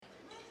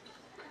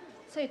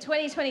So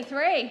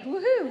 2023,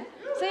 woohoo!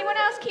 Does anyone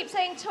else keep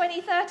saying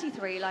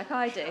 2033 like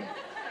I do?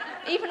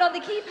 Even on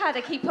the keypad,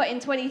 I keep putting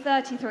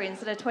 2033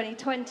 instead of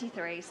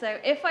 2023. So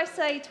if I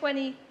say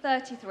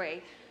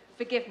 2033,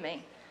 forgive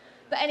me.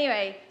 But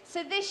anyway,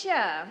 so this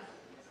year,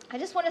 I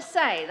just want to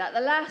say that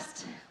the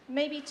last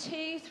maybe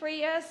 2-3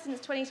 years since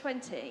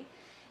 2020,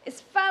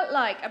 it's felt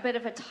like a bit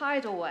of a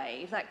tidal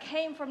wave that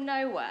came from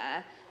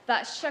nowhere,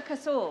 that shook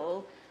us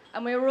all,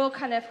 and we were all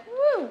kind of,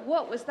 whoo,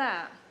 what was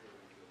that?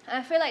 And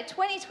I feel like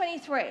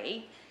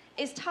 2023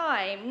 is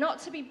time not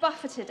to be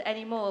buffeted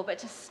anymore, but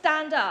to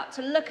stand up,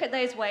 to look at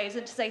those waves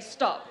and to say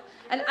stop.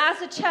 And as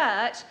a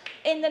church,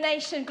 in the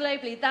nation,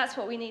 globally, that's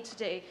what we need to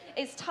do.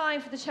 It's time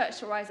for the church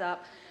to rise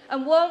up.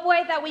 And one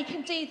way that we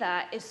can do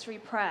that is through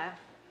prayer.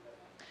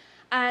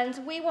 And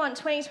we want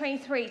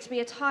 2023 to be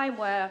a time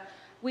where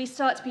we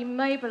start to be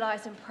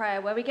mobilized in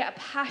prayer, where we get a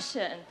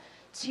passion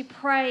to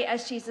pray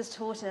as Jesus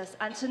taught us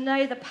and to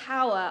know the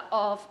power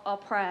of our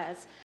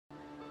prayers.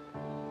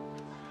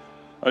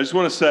 I just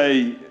want to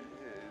say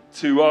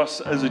to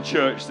us as a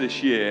church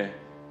this year,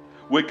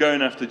 we're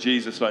going after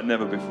Jesus like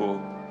never before.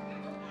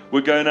 We're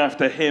going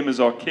after him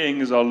as our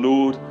King, as our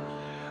Lord,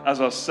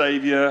 as our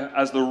Savior,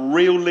 as the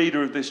real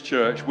leader of this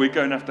church. We're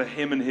going after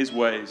him and his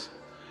ways.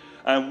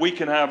 And we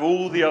can have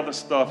all the other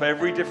stuff,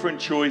 every different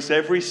choice,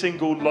 every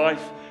single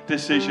life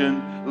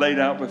decision laid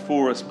out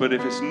before us. But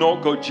if it's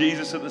not got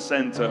Jesus at the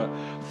center,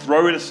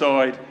 throw it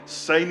aside,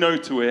 say no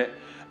to it,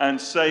 and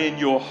say in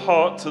your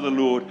heart to the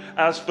Lord,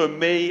 as for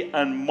me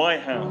and my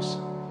house,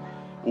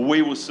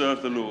 we will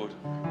serve the Lord.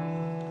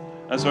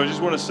 And so I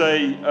just want to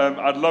say,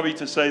 I'd love you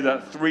to say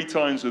that 3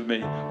 times with me.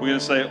 We're going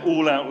to say it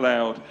all out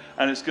loud,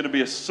 and it's going to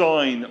be a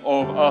sign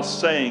of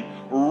us saying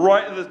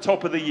right at the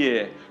top of the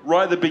year,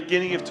 right at the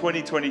beginning of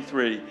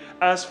 2023,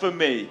 as for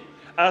me,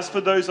 as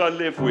for those I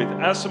live with,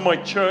 as for my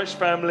church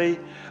family,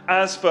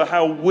 as for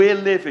how we're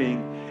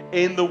living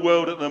in the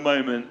world at the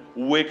moment,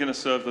 we're going to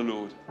serve the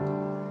Lord.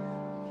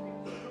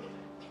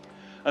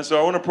 And so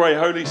I want to pray,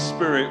 Holy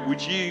Spirit, would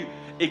you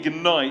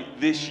ignite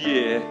this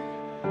year,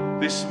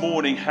 this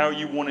morning, how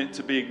you want it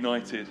to be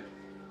ignited.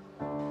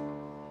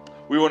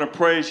 We want to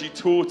pray as you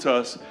taught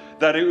us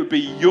that it would be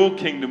your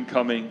kingdom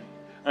coming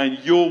and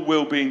your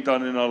will being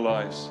done in our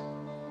lives.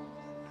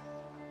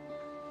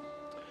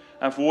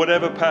 And for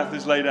whatever path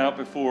is laid out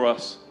before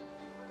us,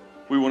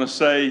 we want to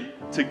say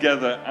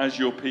together as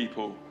your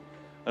people,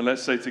 and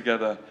let's say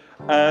together,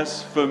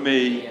 as for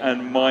me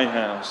and my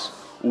house,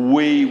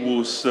 we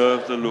will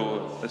serve the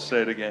Lord. Let's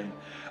say it again.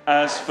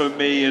 As for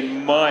me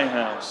and my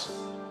house,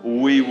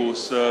 we will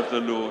serve the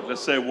Lord. Let's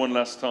say it one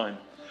last time.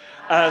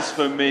 As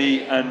for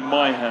me and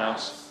my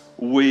house,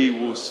 we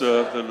will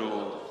serve the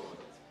Lord.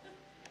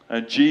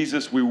 And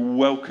Jesus, we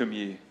welcome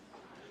you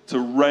to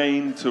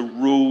reign, to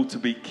rule, to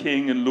be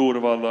King and Lord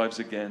of our lives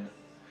again.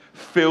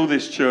 Fill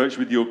this church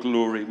with your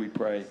glory, we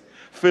pray.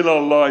 Fill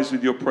our lives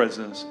with your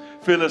presence.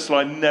 Fill us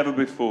like never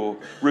before.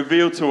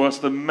 Reveal to us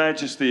the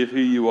majesty of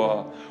who you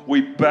are.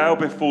 We bow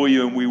before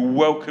you and we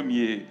welcome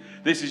you.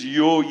 This is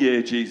your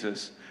year,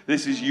 Jesus.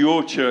 This is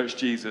your church,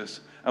 Jesus.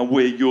 And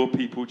we're your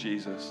people,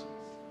 Jesus.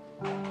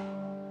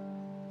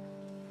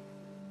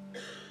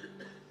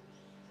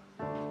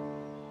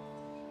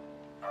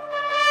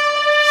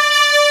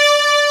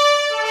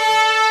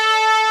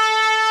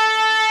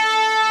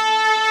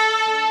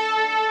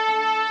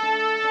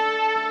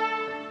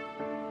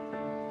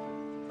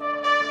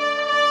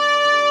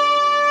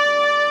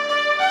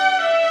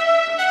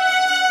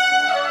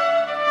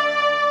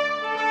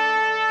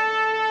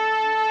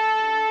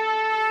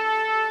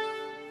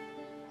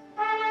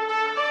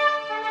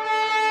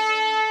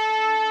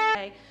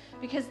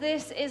 Because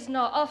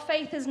our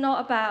faith is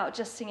not about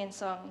just singing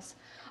songs.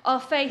 Our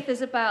faith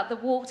is about the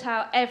walked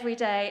out every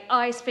day,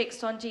 eyes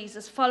fixed on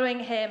Jesus, following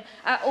him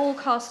at all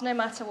costs, no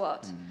matter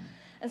what.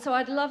 And so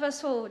I'd love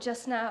us all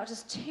just now,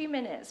 just 2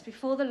 minutes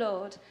before the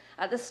Lord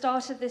at the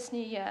start of this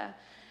new year,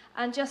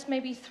 and just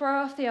maybe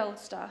throw off the old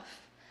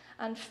stuff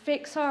and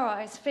fix our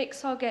eyes,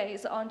 fix our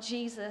gaze on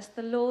Jesus,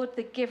 the Lord,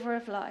 the giver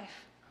of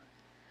life.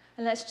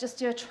 And let's just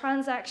do a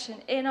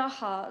transaction in our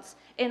hearts,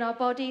 in our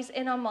bodies,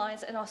 in our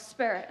minds, in our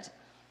spirit.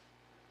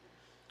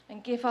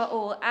 And give our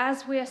all,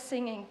 as we are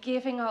singing,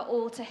 giving our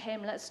all to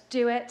him. Let's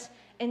do it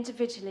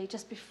individually,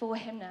 just before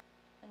him now.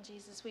 And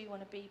Jesus, we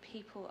want to be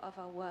people of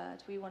our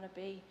word. We want to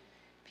be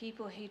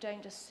people who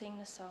don't just sing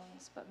the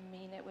songs, but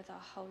mean it with our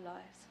whole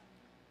lives.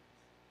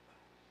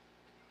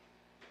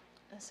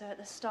 And so at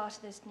the start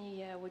of this new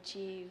year, would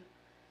you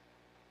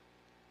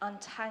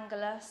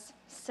untangle us,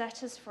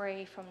 set us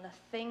free from the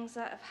things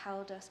that have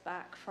held us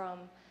back from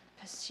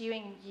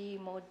pursuing you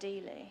more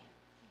dearly.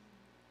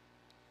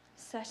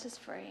 Set us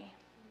free.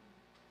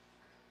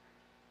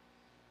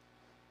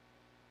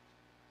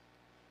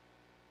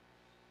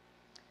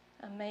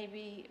 And may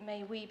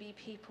we be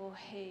people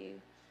who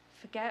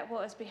forget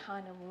what is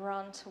behind and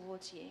run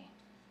towards you.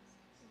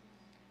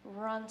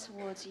 Run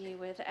towards you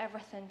with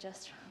everything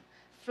just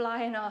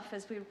flying off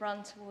as we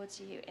run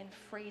towards you in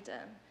freedom,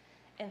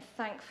 in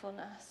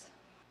thankfulness.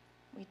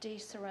 We do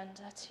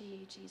surrender to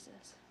you,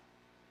 Jesus.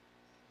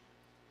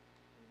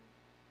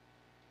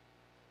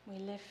 We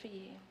live for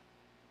you.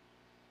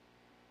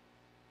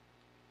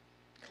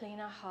 Clean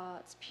our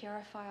hearts,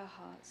 purify our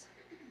hearts.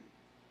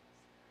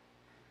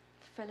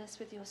 Fill us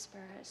with your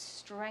Spirit,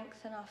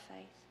 strengthen our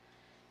faith,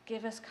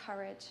 give us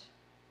courage.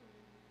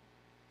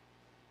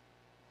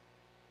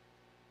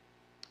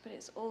 But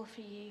it's all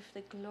for you, for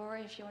the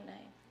glory of your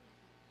name.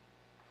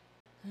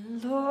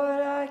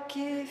 Lord, I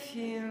give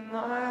you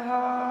my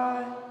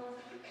heart,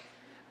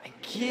 I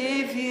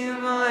give you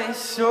my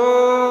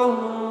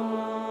soul.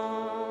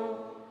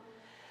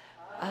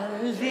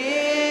 I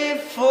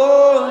live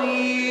for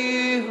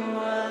you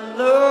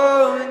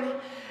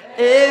alone.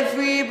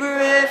 Every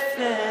breath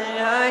that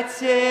I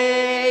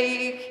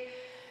take,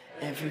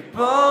 every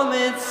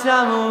moment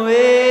I'm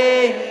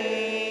awake.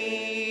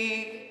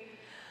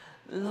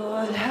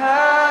 Lord,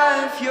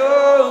 have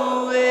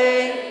your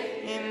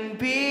way in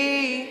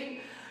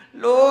me.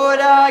 Lord,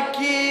 I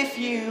give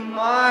you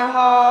my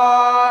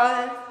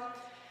heart,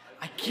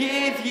 I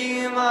give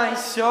you my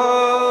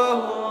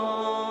soul.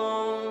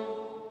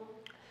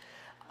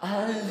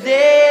 I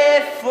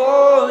live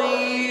for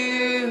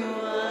you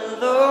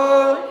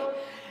alone.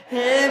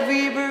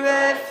 Every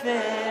breath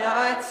that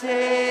I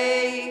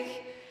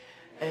take,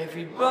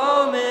 every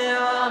moment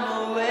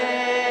I'm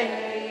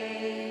awake.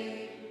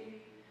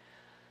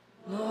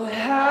 Lord,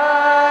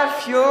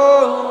 have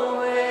your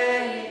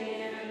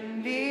way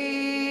in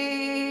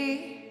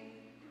me.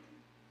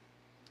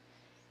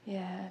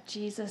 Yeah,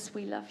 Jesus,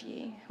 we love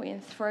you. We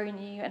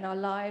enthrone you in our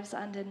lives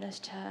and in this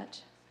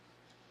church.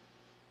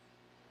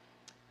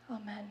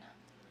 Amen.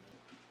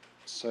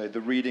 So the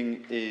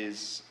reading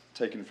is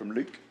taken from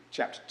Luke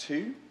chapter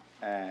 2,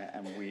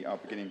 and we are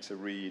beginning to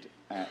read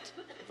at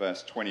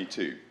verse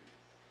 22.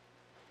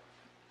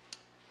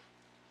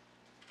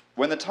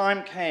 When the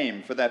time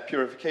came for their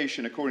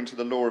purification according to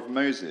the law of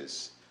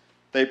Moses,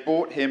 they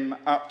brought him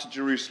up to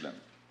Jerusalem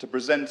to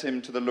present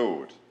him to the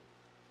Lord.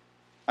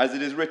 As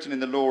it is written in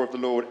the law of the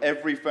Lord,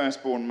 every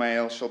firstborn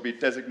male shall be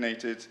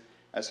designated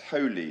as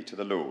holy to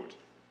the Lord.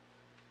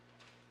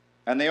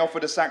 And they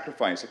offered a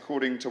sacrifice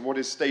according to what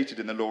is stated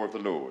in the law of the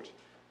Lord,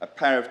 a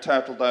pair of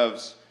turtle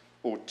doves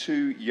or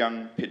 2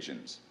 young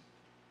pigeons.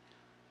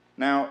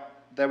 Now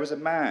there was a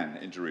man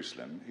in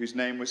Jerusalem whose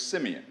name was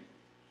Simeon.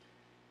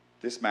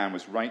 This man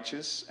was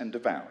righteous and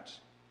devout,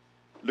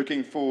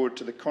 looking forward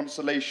to the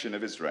consolation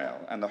of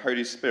Israel, and the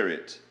Holy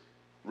Spirit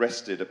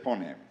rested upon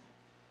him.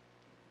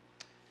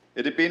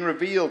 It had been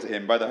revealed to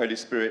him by the Holy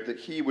Spirit that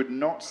he would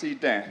not see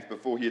death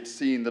before he had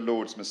seen the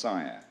Lord's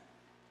Messiah.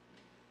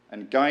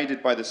 And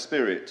guided by the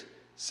Spirit,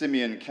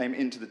 Simeon came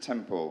into the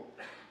temple,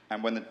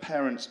 and when the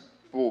parents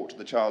brought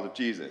the child of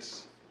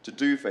Jesus to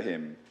do for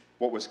him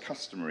what was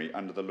customary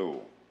under the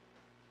law,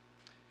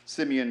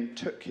 Simeon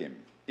took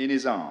him in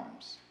his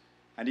arms,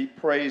 and he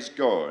praised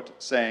God,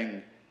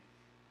 saying,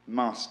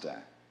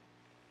 Master,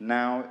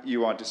 now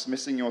you are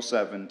dismissing your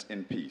servant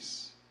in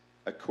peace,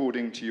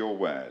 according to your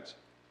word.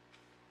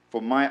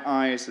 For my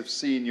eyes have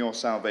seen your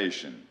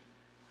salvation,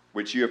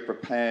 which you have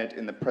prepared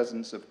in the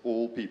presence of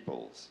all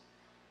peoples,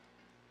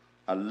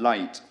 a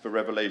light for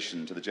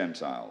revelation to the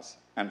Gentiles,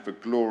 and for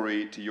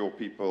glory to your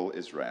people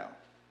Israel.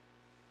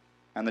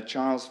 And the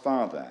child's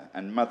father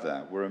and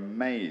mother were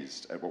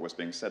amazed at what was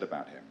being said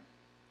about him.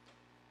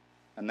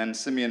 And then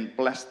Simeon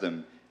blessed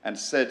them and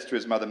said to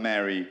his mother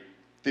Mary,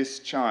 This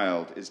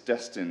child is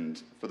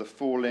destined for the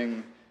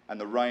falling and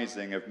the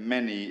rising of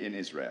many in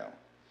Israel,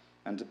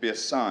 and to be a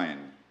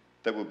sign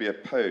that will be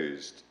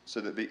opposed,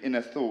 so that the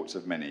inner thoughts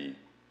of many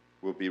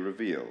will be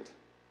revealed,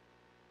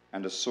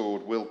 and a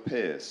sword will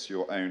pierce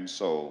your own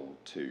soul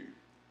too.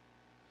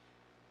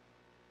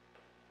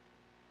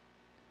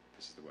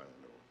 This is the word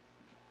of the Lord.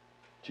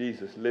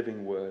 Jesus,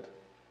 living word,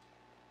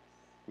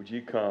 would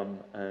you come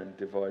and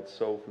divide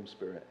soul from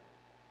spirit?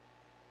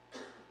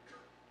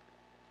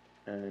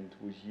 And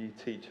would you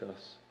teach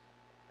us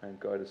and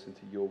guide us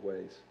into your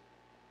ways?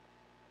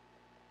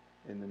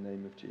 In the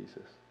name of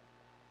Jesus.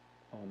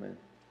 Amen.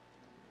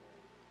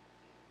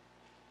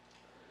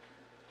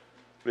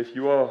 But if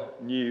you are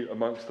new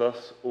amongst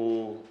us,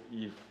 or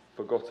you've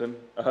forgotten,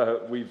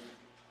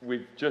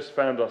 we've just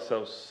found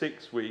ourselves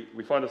we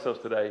find ourselves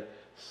today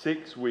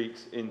 6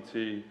 weeks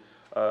into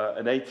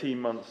an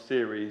 18-month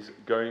series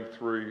going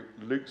through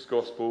Luke's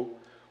Gospel.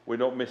 We're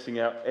not missing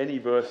out any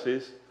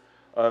verses.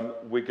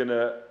 We're going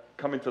to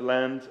come into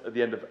land at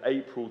the end of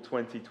April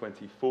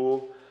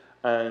 2024,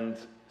 and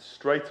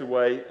straight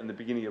away in the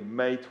beginning of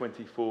May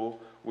 24,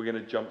 we're going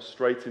to jump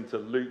straight into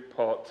Luke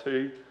Part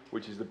 2,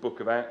 which is the book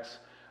of Acts.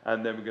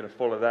 And then we're going to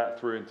follow that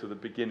through into the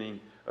beginning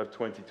of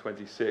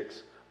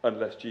 2026,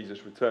 unless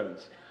Jesus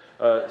returns.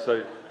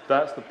 So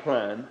that's the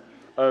plan.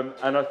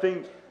 And I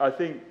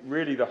think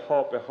really the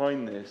heart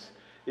behind this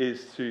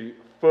is to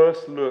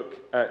first look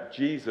at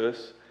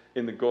Jesus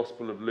in the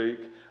Gospel of Luke,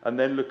 and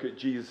then look at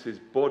Jesus'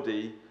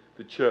 body,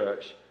 the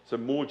church. So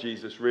more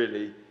Jesus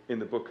really in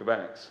the book of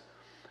Acts.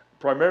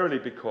 Primarily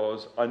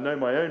because I know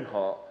my own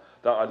heart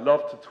that I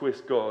love to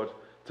twist God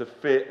to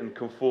fit and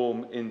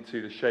conform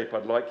into the shape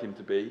I'd like him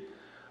to be.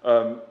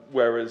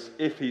 Whereas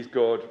if he's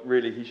God,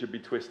 really he should be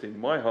twisting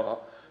my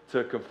heart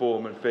to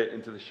conform and fit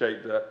into the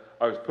shape that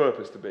I was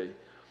purposed to be.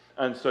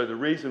 And so the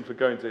reason for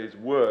going to his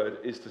word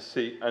is to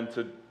see and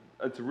to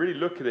really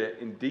look at it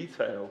in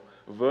detail,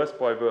 verse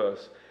by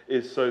verse,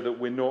 is so that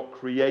we're not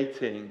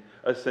creating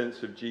a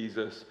sense of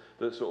Jesus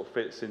that sort of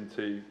fits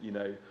into,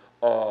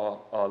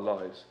 our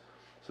lives.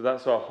 So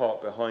that's our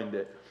heart behind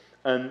it.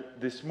 And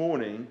this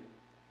morning,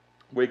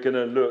 we're going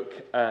to look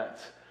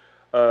at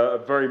a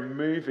very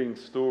moving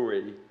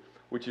story,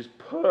 which is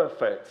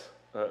perfect,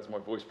 as my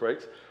voice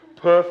breaks,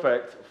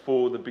 perfect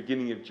for the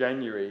beginning of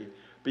January,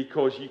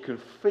 because you can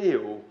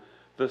feel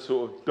the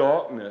sort of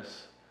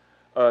darkness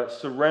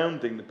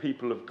surrounding the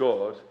people of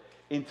God,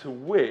 into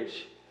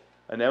which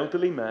an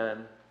elderly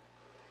man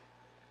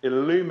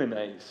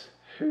illuminates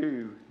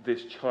who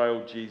this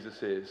child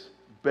Jesus is,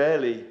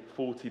 barely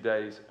 40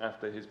 days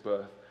after his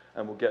birth.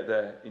 And we'll get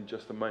there in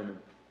just a moment.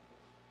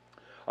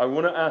 I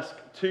want to ask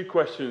two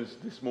questions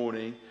this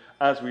morning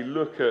as we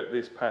look at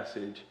this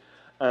passage.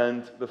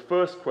 And the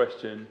first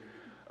question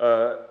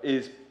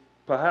is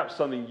perhaps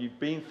something you've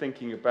been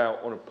thinking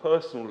about on a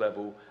personal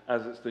level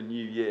as it's the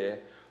new year.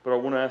 But I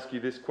want to ask you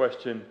this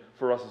question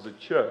for us as a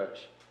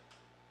church.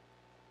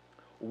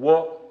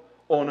 What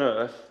on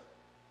earth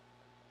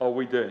are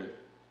we doing?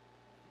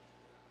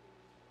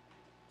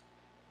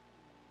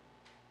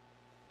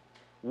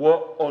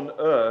 What on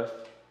earth,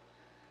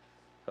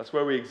 that's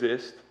where we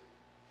exist,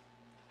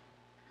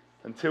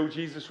 until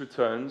Jesus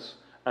returns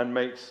and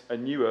makes a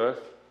new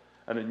earth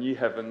and a new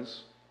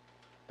heavens.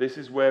 This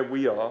is where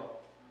we are.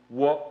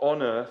 What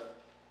on earth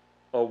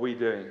are we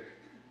doing?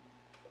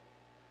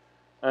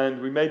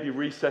 And we may be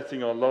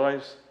resetting our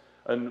lives,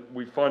 and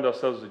we find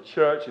ourselves as a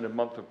church in a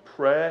month of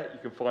prayer. You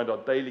can find our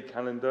daily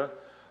calendar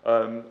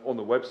on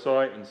the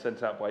website and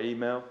sent out by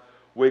email.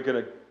 We're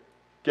going to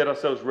get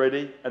ourselves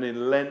ready, and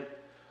in Lent,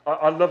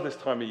 I love this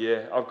time of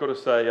year. I've got to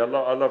say, I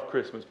love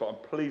Christmas, but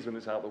I'm pleased when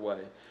it's out of the way,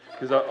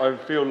 because I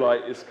feel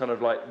like it's kind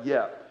of like,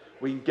 yeah,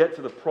 we can get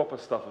to the proper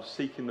stuff of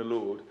seeking the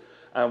Lord.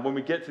 And when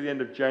we get to the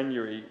end of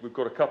January, we've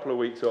got a couple of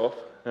weeks off,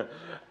 and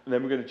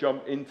then we're going to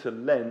jump into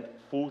Lent,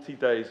 40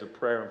 days of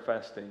prayer and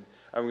fasting,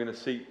 and we're going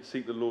to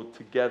seek the Lord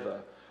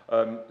together.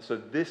 So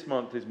this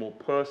month is more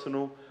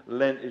personal.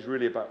 Lent is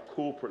really about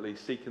corporately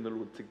seeking the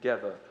Lord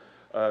together,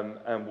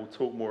 and we'll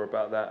talk more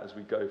about that as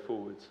we go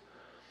forwards.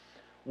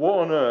 What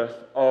on earth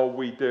are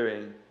we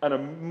doing? And a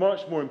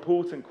much more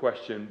important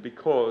question,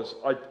 because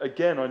I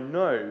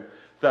know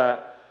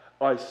that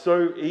I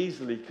so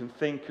easily can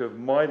think of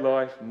my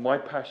life, my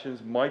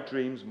passions, my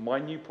dreams, my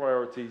new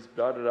priorities,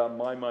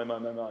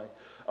 my.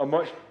 A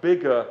much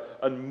bigger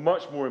and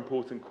much more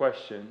important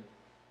question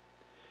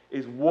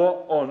is,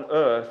 what on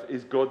earth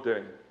is God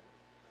doing?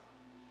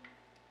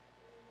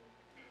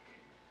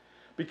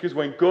 Because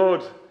when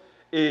God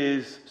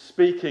is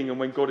speaking and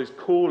when God is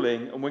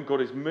calling and when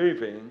God is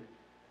moving,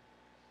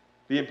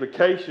 the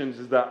implications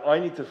is that I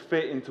need to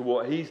fit into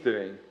what he's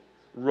doing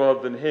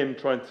rather than him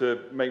trying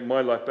to make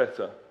my life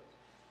better.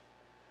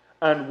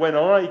 And when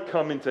I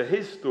come into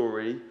his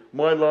story,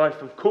 my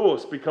life, of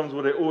course, becomes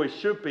what it always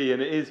should be,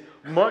 and it is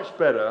much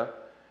better,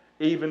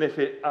 even if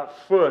it at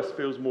first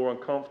feels more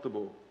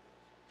uncomfortable.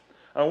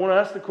 And I want to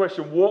ask the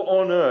question, what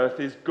on earth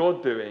is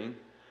God doing?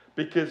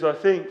 Because I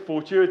think,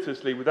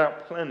 fortuitously,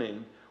 without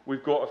planning,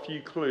 we've got a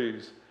few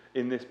clues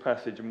in this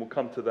passage, and we'll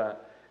come to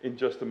that in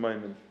just a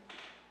moment.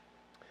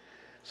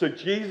 So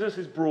Jesus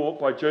is brought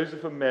by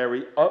Joseph and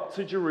Mary up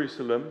to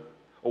Jerusalem,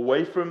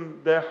 away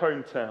from their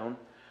hometown,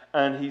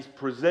 and he's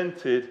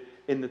presented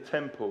in the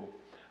temple.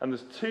 And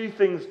there's two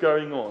things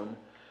going on,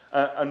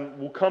 and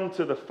we'll come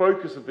to the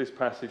focus of this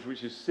passage,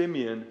 which is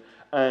Simeon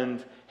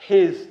and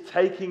his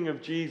taking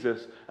of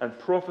Jesus and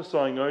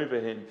prophesying over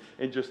him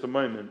in just a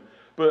moment.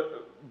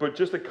 But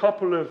just a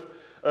couple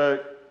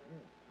of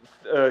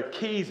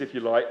keys, if you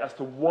like, as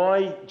to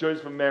why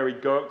Joseph and Mary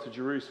go up to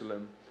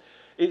Jerusalem.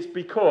 It's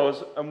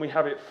because, and we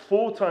have it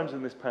 4 times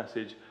in this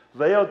passage,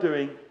 they are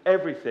doing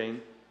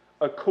everything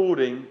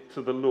according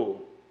to the law.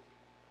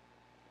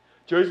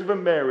 Joseph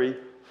and Mary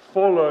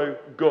follow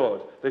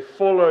God. They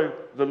follow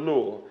the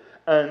law.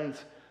 And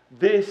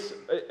there's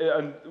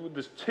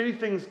 2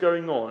 things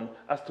going on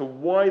as to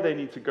why they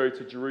need to go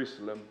to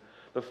Jerusalem.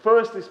 The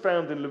first is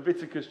found in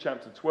Leviticus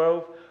chapter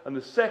 12, and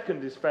the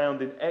second is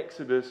found in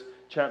Exodus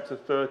chapter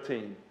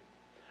 13.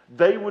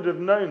 They would have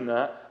known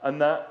that,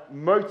 and that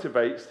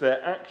motivates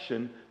their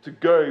action to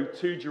go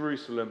to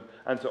Jerusalem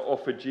and to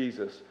offer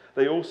Jesus.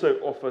 They also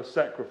offer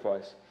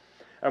sacrifice.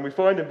 And we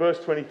find in verse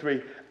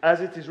 23,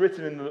 as it is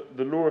written in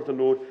the law of the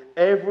Lord,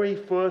 every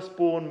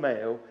firstborn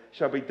male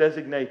shall be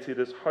designated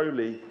as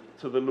holy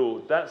to the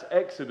Lord. That's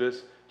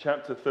Exodus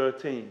chapter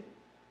 13.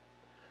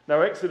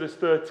 Now, Exodus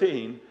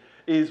 13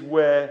 is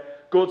where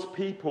God's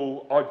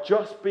people are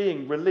just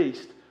being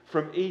released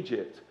from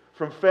Egypt,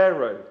 from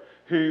Pharaoh,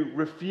 who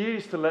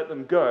refused to let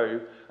them go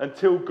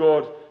until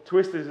God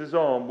twisted his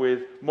arm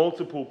with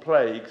multiple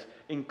plagues,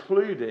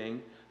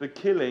 including the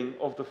killing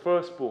of the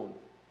firstborn.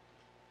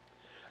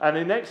 And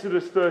in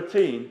Exodus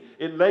 13,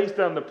 it lays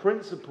down the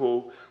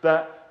principle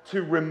that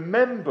to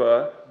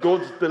remember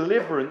God's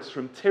deliverance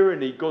from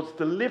tyranny, God's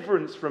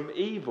deliverance from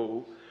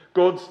evil,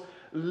 God's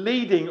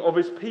leading of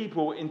his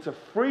people into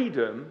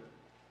freedom,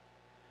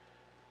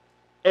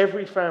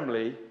 every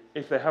family,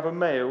 if they have a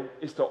male,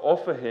 is to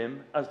offer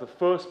him as the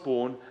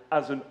firstborn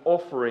as an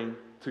offering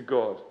to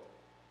God.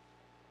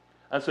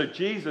 And so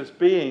Jesus,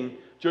 being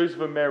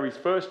Joseph and Mary's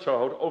first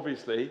child,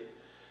 obviously,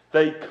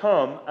 they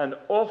come and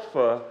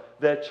offer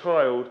their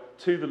child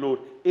to the Lord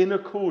in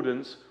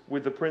accordance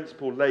with the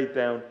principle laid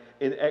down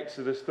in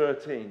Exodus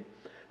 13.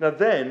 Now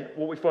then,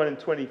 what we find in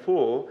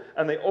 24,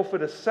 and they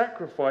offered a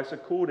sacrifice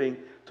according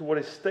to what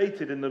is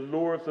stated in the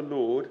law of the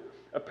Lord,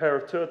 a pair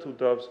of turtle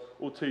doves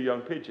or 2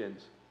 young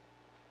pigeons.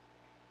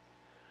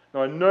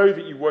 Now I know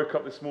that you woke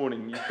up this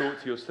morning and you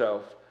thought to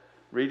yourself,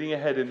 reading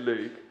ahead in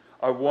Luke,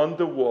 I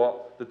wonder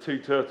what the 2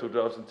 turtle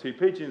doves and 2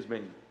 pigeons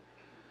mean.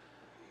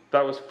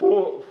 That was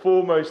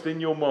foremost in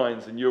your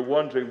minds, and you're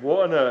wondering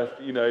what on earth,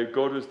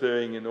 God was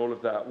doing and all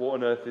of that. What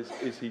on earth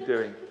is he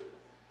doing?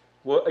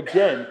 Well,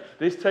 again,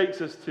 this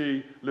takes us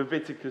to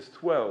Leviticus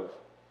 12.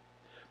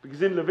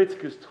 Because in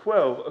Leviticus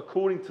 12,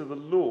 according to the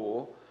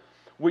law,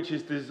 which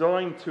is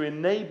designed to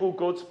enable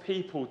God's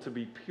people to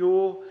be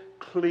pure,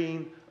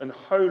 clean, and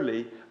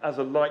holy as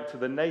a light to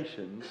the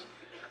nations,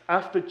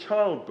 after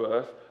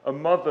childbirth, a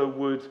mother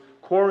would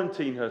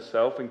quarantine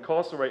herself,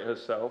 incarcerate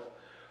herself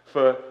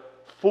for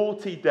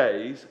 40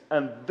 days,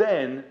 and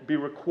then be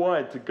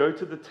required to go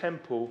to the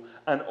temple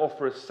and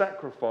offer a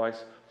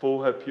sacrifice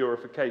for her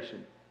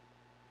purification.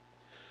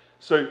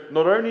 So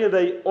not only are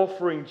they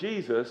offering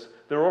Jesus,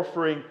 they're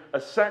offering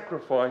a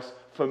sacrifice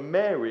for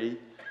Mary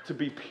to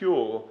be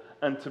pure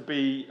and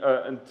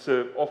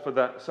to offer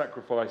that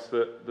sacrifice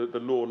that the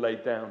law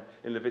laid down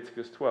in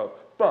Leviticus 12.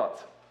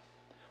 But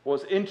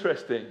what's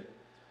interesting,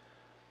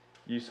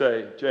 you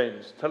say,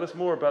 James, tell us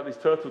more about these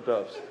turtle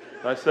doves.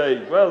 And I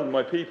say, well,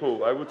 my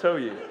people, I will tell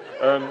you.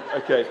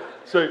 Okay,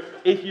 so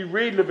if you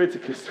read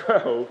Leviticus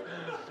 12,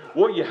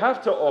 what you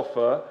have to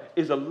offer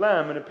is a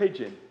lamb and a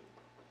pigeon.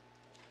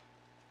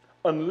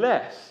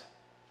 Unless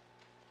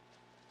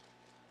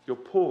you're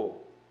poor.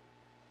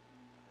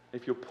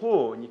 If you're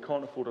poor and you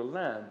can't afford a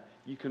lamb,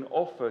 you can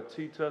offer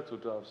 2 turtle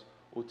doves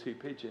or 2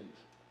 pigeons.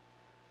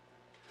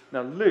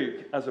 Now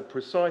Luke, as a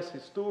precise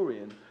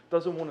historian,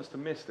 doesn't want us to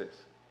miss this.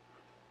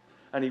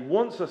 And he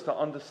wants us to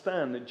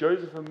understand that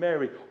Joseph and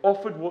Mary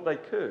offered what they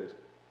could.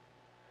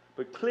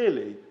 But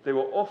clearly, they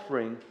were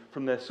offering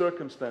from their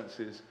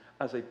circumstances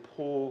as a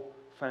poor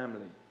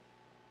family.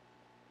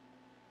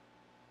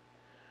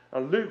 Now,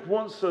 Luke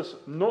wants us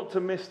not to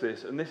miss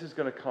this, and this is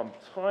going to come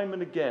time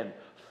and again,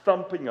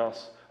 thumping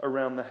us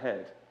around the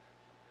head.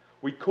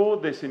 We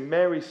called this in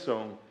Mary's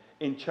song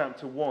in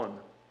chapter 1.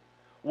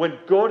 When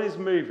God is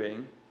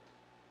moving,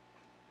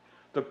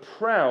 the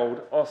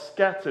proud are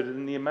scattered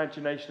in the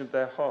imagination of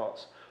their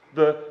hearts.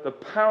 The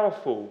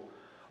powerful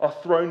are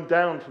thrown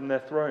down from their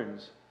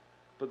thrones,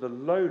 but the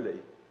lowly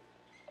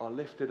are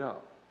lifted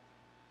up,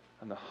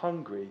 and the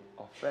hungry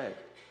are fed.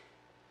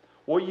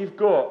 What you've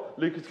got,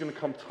 Luke is going to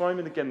come time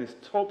and again, this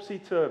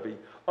topsy-turvy,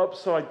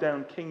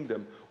 upside-down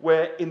kingdom,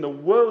 where in the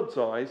world's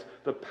eyes,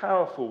 the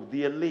powerful,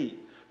 the elite,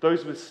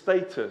 those with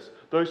status,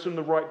 those from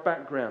the right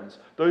backgrounds,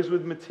 those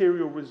with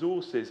material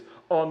resources,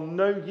 are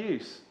no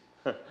use,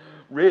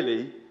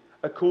 really,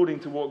 according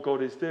to what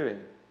God is doing.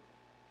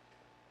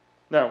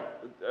 Now,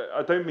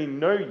 I don't mean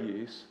no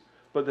use,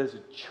 but there's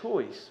a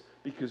choice,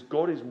 because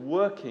God is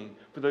working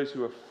for those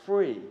who are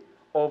free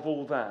of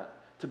all that,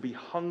 to be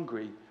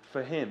hungry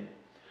for him.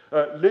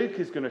 Luke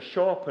is going to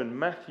sharpen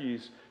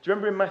Matthew's. Do you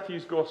remember in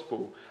Matthew's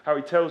Gospel how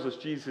he tells us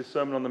Jesus'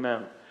 Sermon on the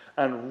Mount?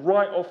 And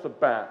right off the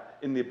bat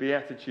in the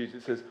Beatitudes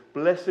it says,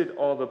 "Blessed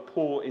are the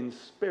poor in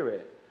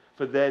spirit,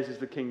 for theirs is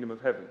the kingdom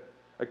of heaven."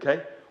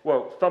 Okay?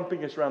 Well,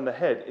 thumping us around the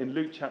head in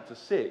Luke chapter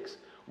 6,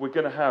 we're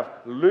going to have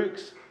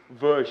Luke's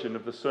version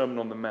of the Sermon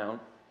on the Mount.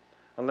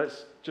 And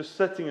let's just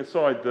setting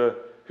aside the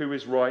who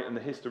is right and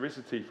the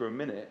historicity for a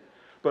minute.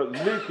 But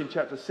Luke in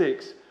chapter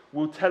 6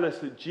 will tell us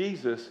that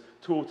Jesus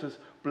taught us,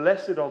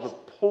 blessed are the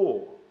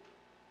poor,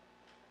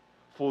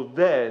 for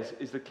theirs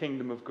is the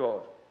kingdom of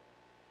God.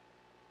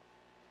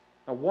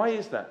 Now, why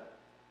is that?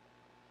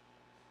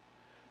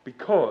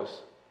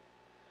 Because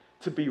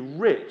to be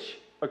rich,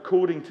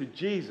 according to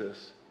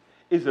Jesus,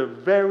 is a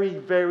very,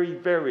 very,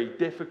 very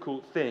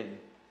difficult thing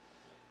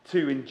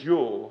to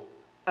endure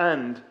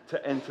and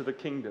to enter the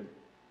kingdom.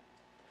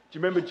 Do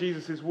you remember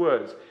Jesus'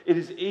 words? It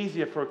is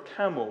easier for a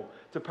camel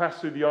to pass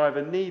through the eye of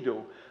a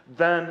needle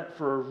than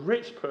for a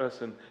rich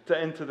person to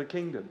enter the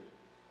kingdom.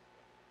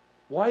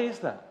 Why is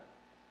that?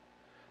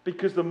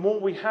 Because the more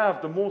we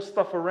have, the more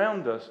stuff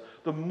around us,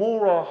 the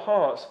more our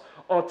hearts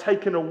are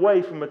taken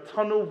away from a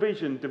tunnel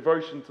vision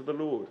devotion to the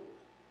Lord.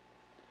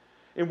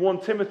 In 1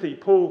 Timothy,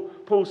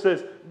 Paul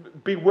says,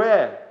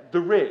 beware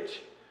the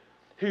rich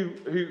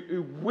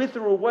who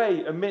wither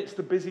away amidst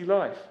the busy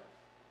life.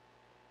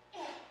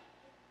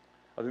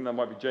 I think that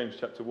might be James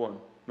chapter 1,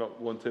 not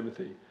 1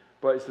 Timothy.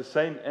 But it's the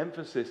same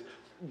emphasis.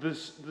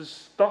 There's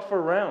stuff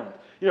around.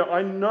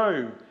 I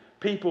know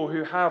people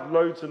who have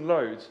loads and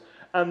loads,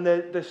 and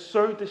they're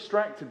so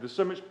distracted. There's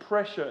so much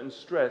pressure and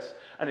stress,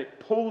 and it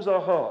pulls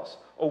our hearts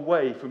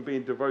away from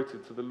being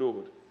devoted to the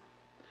Lord.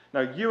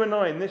 Now, you and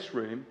I in this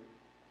room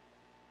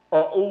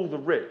are all the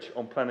rich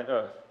on planet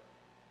Earth.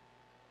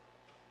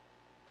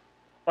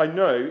 I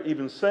know,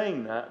 even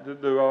saying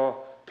that there are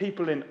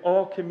people in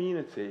our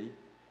community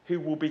who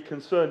will be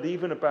concerned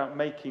even about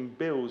making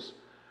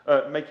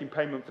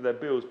payment for their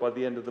bills by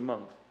the end of the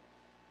month.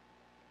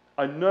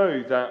 I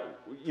know that,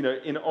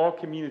 in our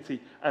community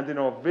and in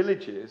our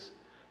villages,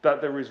 that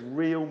there is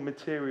real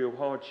material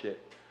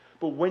hardship.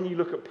 But when you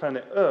look at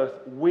planet Earth,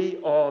 we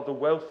are the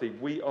wealthy,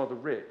 we are the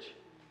rich.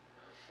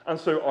 And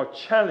so our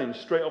challenge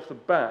straight off the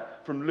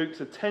bat from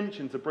Luke's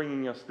attention to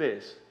bringing us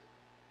this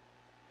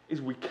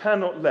is we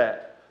cannot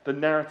let the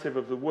narrative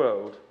of the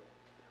world,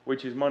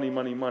 which is money,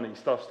 money, money,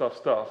 stuff, stuff,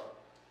 stuff,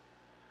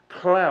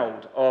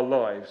 cloud our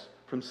lives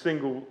from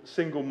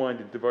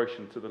single-minded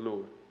devotion to the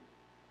Lord.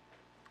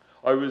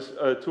 I was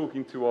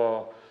talking to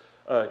our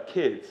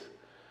kids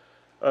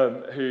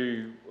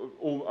who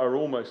are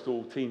almost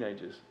all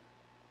teenagers.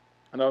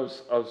 And I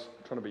was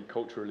trying to be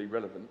culturally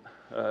relevant.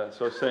 So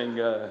I was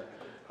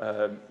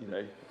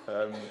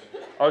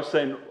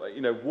saying,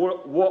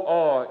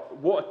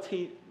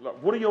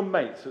 what are your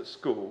mates at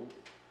school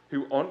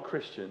who aren't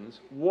Christians?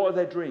 What are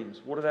their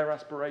dreams? What are their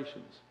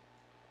aspirations?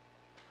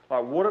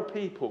 Like, what are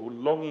people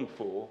longing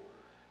for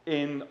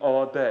in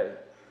our day?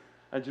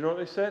 And do you know what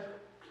they said?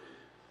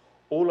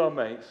 All our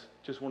mates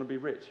just want to be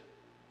rich.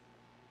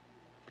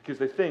 Because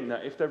they think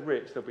that if they're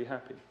rich, they'll be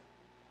happy.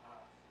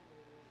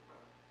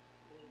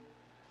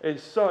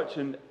 It's such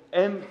an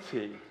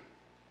empty,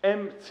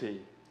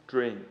 empty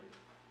dream.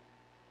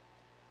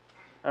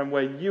 And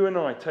where you and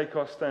I take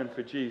our stand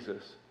for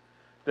Jesus,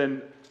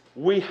 then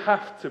we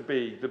have to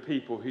be the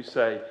people who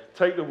say,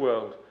 take the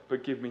world,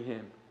 but give me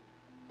him.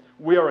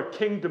 We are a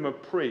kingdom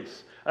of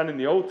priests. And in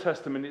the Old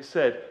Testament it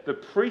said the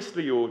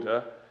priestly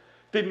order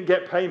didn't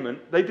get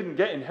payment, they didn't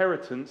get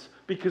inheritance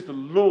because the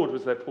Lord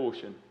was their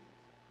portion.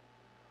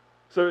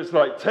 So it's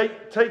like,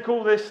 take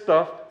all this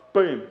stuff,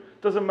 boom.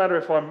 Doesn't matter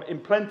if I'm in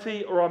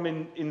plenty or I'm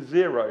in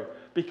zero,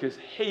 because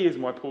he is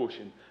my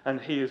portion and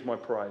he is my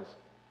prize.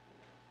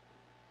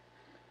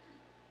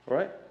 All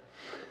right?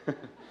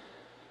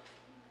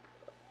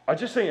 I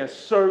just think it's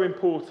so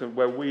important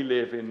where we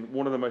live in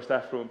one of the most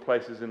affluent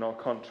places in our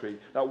country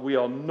that we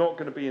are not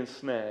going to be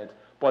ensnared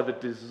by the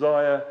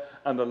desire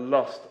and the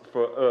lust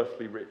for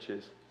earthly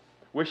riches.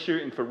 We're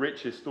shooting for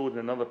riches stored in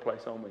another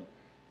place, aren't we?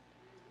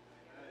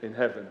 In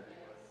heaven.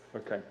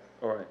 Okay,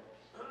 all right.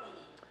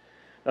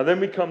 Now then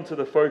we come to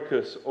the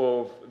focus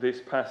of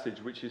this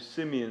passage, which is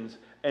Simeon's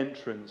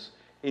entrance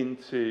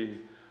into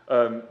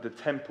the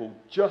temple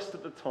just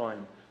at the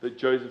time that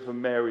Joseph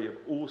and Mary have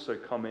also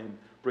come in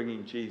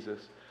bringing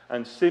Jesus.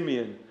 And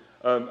Simeon,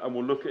 and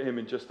we'll look at him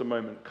in just a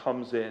moment,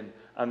 comes in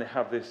and they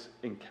have this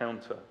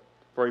encounter.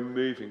 Very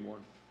moving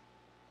one.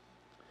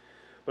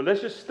 But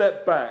let's just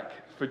step back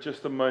for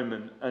just a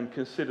moment and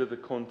consider the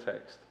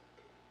context.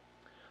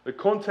 The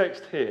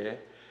context here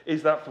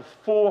is that for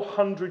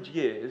 400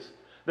 years,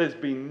 there's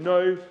been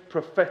no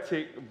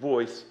prophetic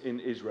voice in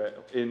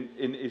Israel.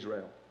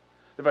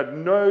 They've had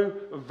no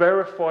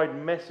verified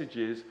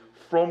messages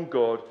from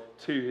God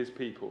to his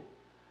people.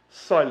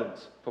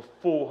 Silence for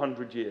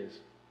 400 years.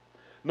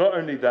 Not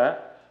only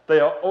that, they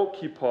are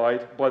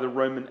occupied by the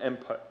Roman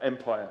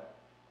Empire.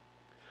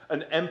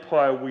 An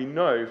empire we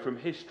know from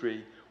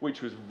history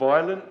which was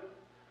violent,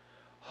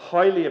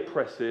 highly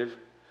oppressive,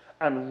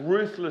 and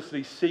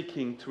ruthlessly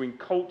seeking to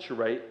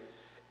enculturate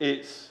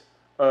its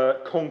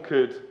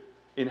conquered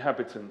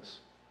inhabitants.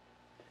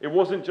 It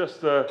wasn't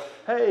just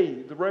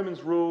hey, the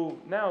Romans rule,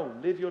 now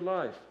live your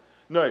life.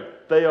 No,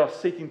 they are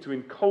seeking to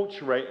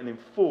enculturate and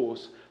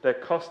enforce their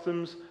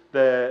customs,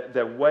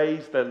 their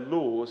ways, their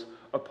laws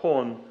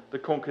upon the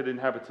conquered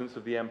inhabitants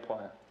of the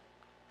empire.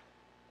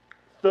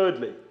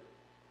 Thirdly,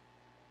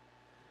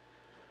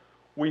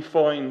 we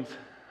find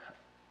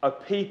a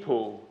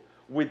people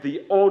with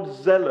the odd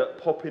zealot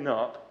popping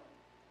up,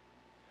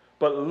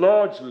 but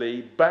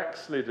largely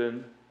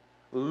backslidden,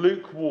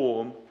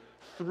 lukewarm,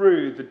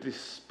 through the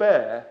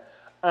despair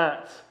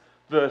at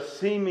the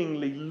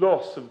seemingly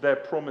loss of their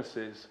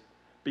promises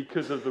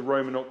because of the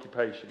Roman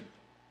occupation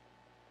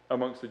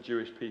amongst the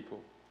Jewish people.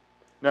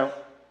 Now,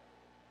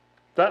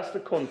 that's the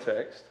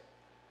context.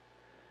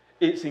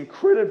 It's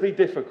incredibly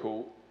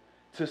difficult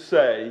to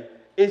say,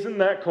 isn't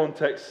that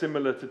context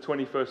similar to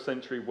 21st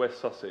century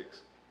West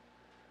Sussex?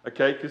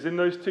 Okay, because in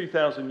those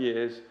 2,000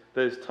 years,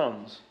 there's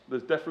tons.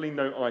 There's definitely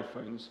no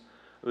iPhones.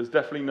 There's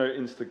definitely no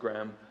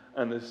Instagram.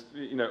 And there's,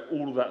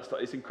 all of that stuff.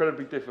 It's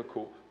incredibly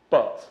difficult.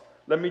 But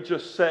let me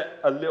just set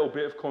a little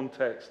bit of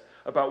context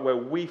about where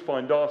we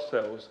find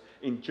ourselves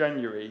in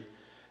January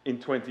in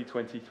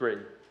 2023.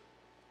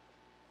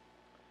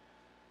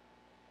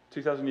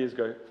 2,000 years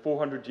ago,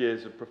 400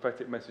 years of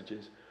prophetic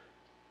messages.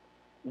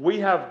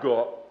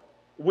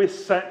 We're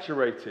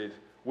saturated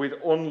with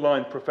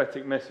online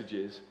prophetic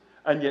messages.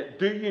 And yet,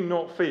 do you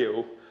not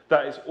feel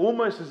that it's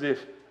almost as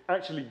if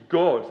actually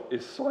God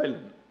is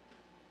silent?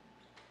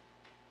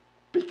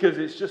 Because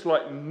it's just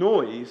like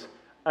noise,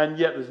 and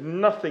yet there's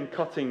nothing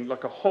cutting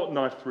like a hot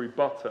knife through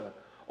butter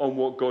on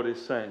what God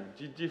is saying.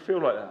 Do you feel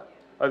like that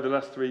over the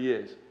last 3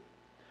 years?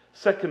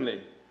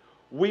 Secondly,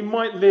 we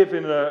might live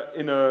in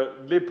a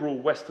liberal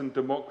Western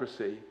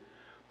democracy,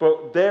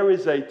 but there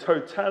is a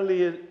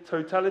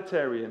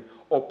totalitarian,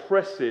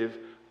 oppressive,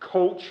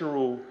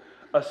 cultural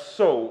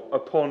assault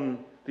upon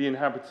the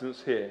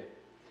inhabitants here,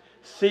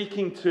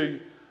 seeking to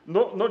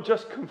not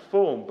just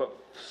conform, but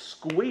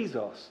squeeze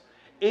us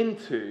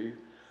into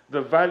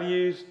the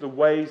values, the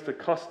ways, the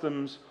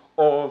customs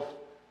of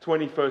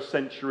 21st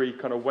century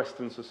kind of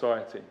Western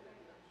society.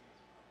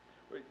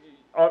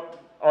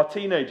 Our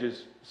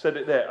teenagers said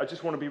it there, I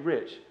just want to be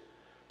rich.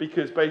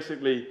 Because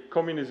basically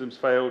communism's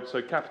failed,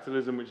 so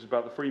capitalism, which is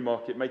about the free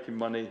market, making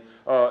money,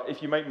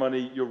 if you make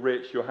money, you're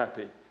rich, you're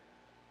happy.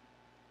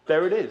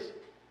 There it is.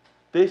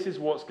 This is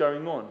what's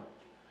going on.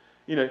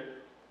 You know,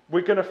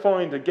 we're going to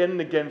find again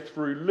and again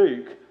through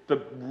Luke the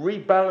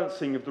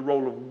rebalancing of the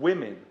role of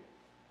women.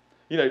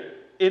 You know,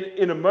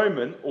 in a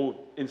moment, or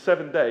in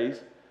 7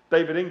 days,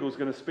 David Ingall's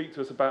going to speak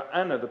to us about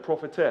Anna, the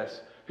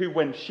prophetess, who,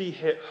 when she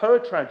hit her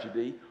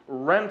tragedy,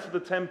 ran to the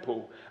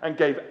temple and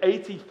gave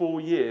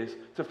 84 years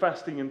to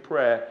fasting and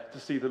prayer to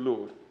see the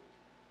Lord.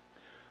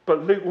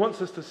 But Luke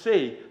wants us to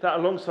see that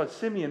alongside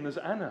Simeon, there's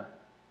Anna.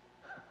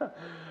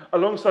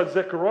 Alongside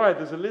Zechariah,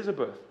 there's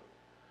Elizabeth.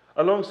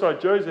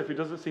 Alongside Joseph, who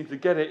doesn't seem to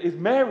get it, is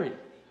Mary.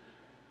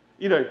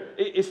 You know,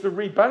 it's the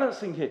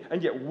rebalancing here.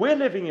 And yet we're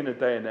living in a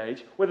day and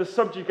age where the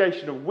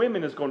subjugation of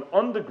women has gone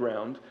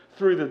underground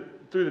through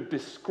the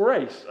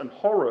disgrace and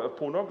horror of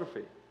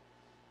pornography.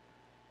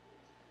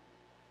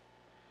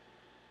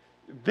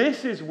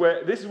 This is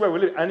where we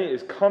live, and it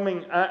is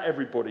coming at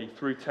everybody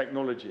through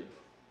technology.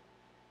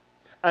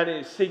 And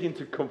it is seeking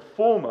to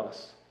conform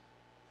us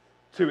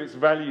to its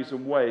values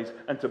and ways,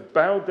 and to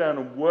bow down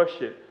and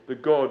worship the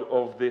God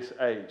of this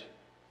age.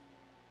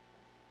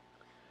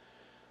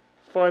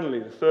 Finally,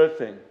 the third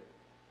thing,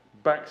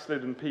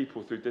 backslidden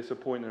people through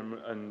disappointment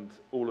and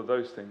all of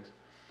those things.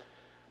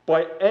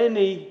 By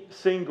any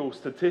single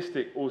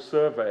statistic or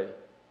survey,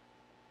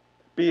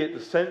 be it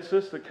the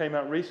census that came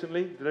out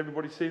recently, did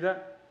everybody see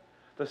that?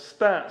 The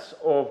stats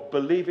of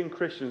believing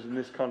Christians in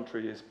this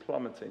country is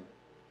plummeting.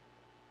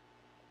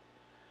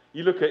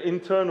 You look at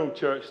internal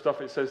church stuff,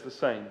 it says the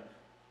same.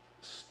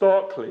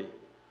 Starkly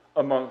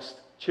amongst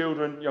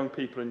children, young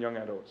people, and young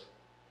adults.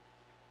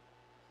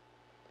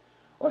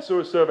 I saw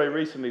a survey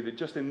recently that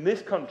just in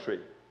this country,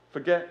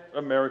 forget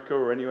America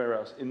or anywhere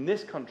else, in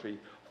this country,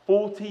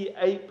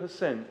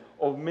 48%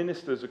 of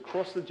ministers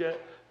across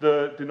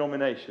the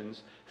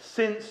denominations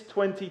since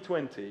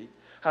 2020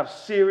 have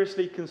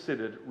seriously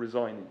considered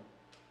resigning.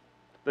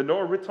 They're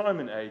not a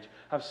retirement age,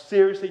 have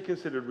seriously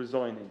considered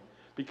resigning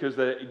because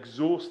they're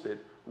exhausted,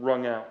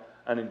 wrung out,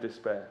 and in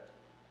despair.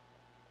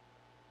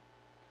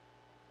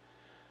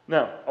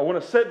 Now, I want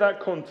to set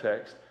that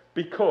context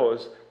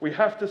because we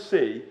have to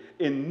see,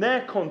 in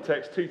their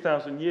context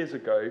 2,000 years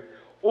ago,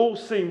 all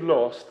seemed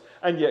lost,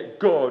 and yet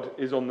God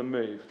is on the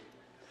move.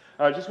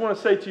 And I just want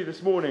to say to you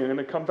this morning, I'm going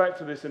to come back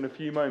to this in a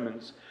few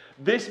moments,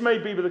 this may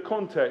be the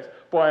context,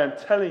 but I am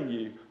telling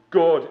you,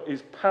 God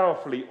is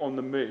powerfully on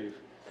the move.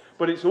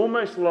 But it's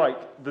almost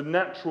like the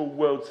natural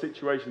world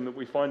situation that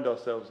we find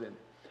ourselves in.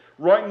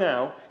 Right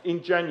now,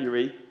 in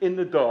January, in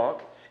the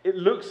dark, it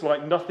looks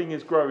like nothing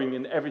is growing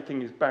and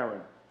everything is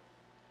barren.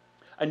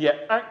 And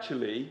yet,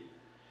 actually,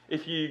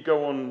 if you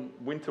go on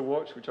Winter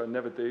Watch, which I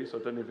never do, so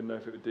I don't even know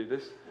if it would do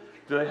this.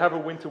 Do they have a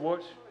Winter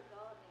Watch?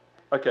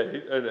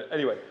 Okay,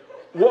 anyway.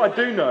 What I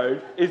do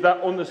know is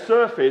that on the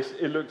surface,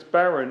 it looks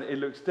barren, it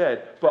looks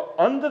dead. But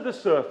under the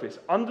surface,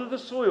 under the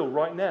soil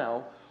right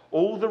now,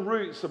 all the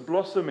roots are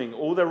blossoming,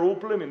 they're all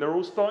blooming, they're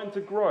all starting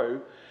to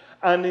grow.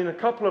 And in a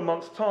couple of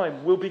months'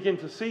 time, we'll begin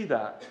to see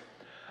that.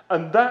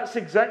 And that's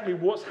exactly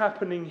what's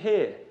happening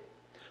here.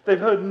 They've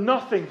heard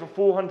nothing for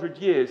 400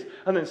 years,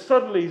 and then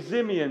suddenly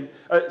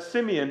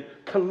Simeon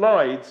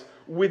collides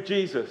with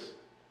Jesus.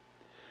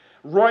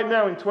 Right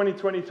now in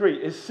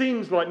 2023, it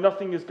seems like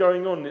nothing is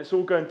going on, and it's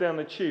all going down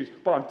the tubes.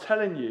 But I'm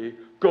telling you,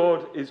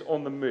 God is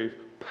on the move,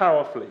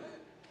 powerfully.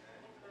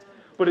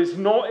 But it's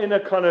not in a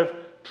kind of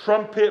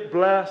trumpet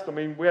blast. I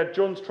mean, we had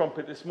John's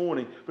trumpet this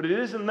morning, but it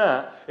isn't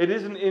that. It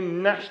isn't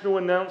in national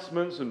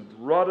announcements and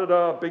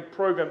rah-da-da, big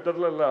program,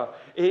 da-da-da-da.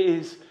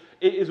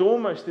 It is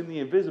almost in the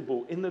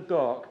invisible, in the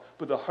dark,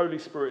 but the Holy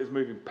Spirit is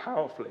moving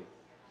powerfully.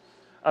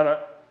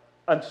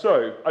 And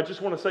so, I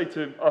just want to say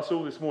to us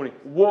all this morning,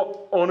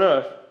 what on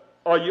earth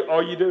are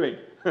you doing?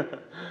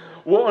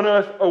 What on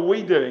earth are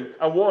we doing?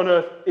 And what on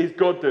earth is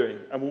God doing?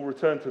 And we'll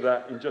return to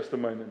that in just a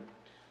moment.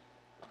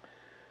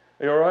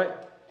 Are you all right?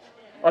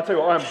 I'll tell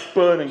you what, I am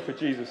burning for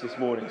Jesus this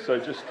morning, so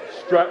just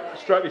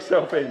strap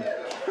yourself in.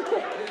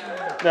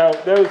 Now,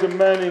 there's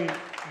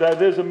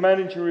a man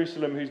in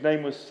Jerusalem whose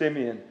name was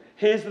Simeon.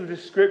 Here's the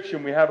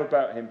description we have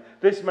about him.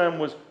 This man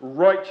was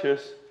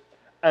righteous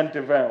and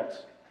devout.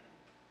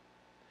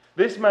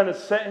 This man had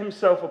set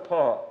himself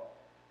apart.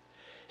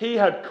 He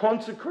had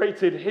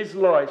consecrated his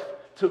life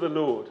to the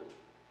Lord.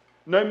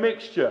 No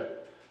mixture.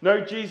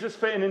 No Jesus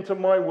fitting into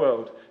my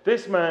world.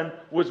 This man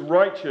was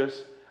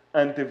righteous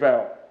and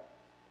devout.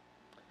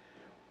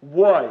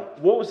 Why?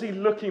 What was he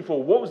looking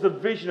for? What was the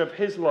vision of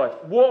his life?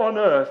 What on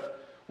earth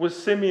was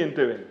Simeon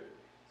doing?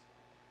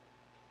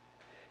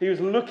 He was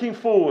looking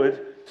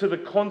forward to the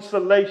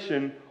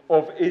consolation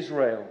of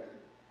Israel.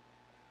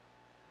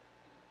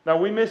 Now,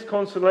 we miss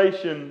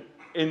consolation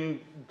in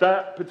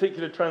that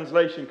particular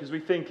translation because we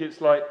think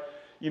it's like,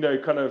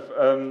 kind of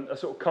a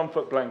sort of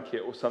comfort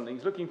blanket or something.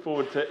 He's looking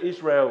forward to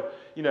Israel,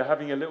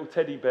 having a little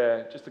teddy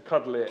bear just to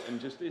cuddle it and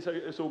just,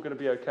 it's all going to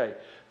be okay.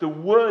 The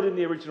word in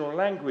the original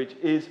language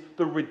is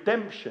the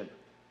redemption.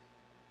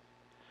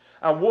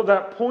 And what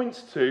that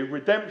points to,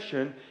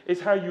 redemption, is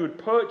how you would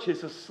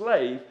purchase a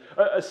slave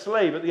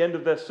at the end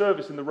of their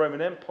service in the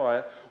Roman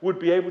Empire would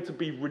be able to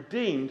be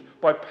redeemed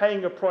by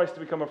paying a price to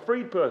become a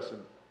freed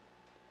person.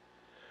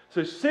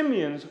 So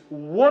Simeon's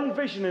one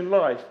vision in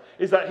life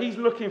is that he's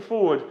looking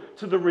forward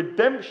to the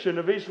redemption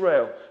of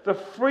Israel, the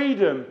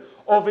freedom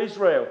of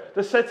Israel,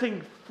 the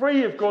setting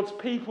free of God's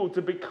people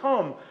to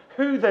become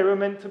who they were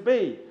meant to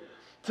be,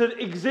 to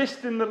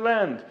exist in the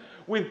land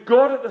with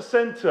God at the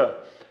center,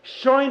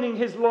 shining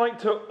his light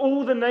to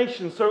all the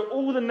nations so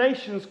all the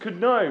nations could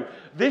know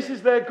this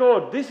is their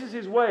God, this is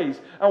his ways,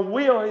 and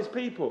we are his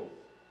people.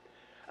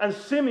 And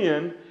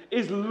Simeon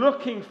is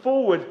looking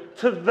forward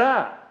to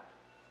that.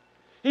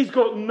 He's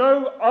got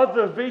no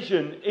other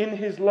vision in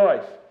his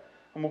life.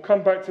 And we'll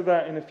come back to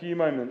that in a few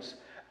moments.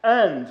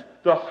 And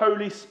the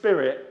Holy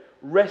Spirit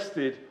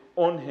rested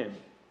on him.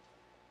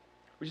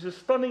 Which is a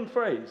stunning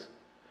phrase.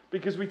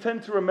 Because we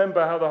tend to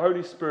remember how the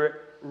Holy Spirit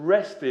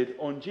rested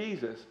on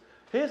Jesus.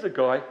 Here's a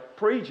guy,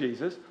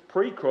 pre-Jesus,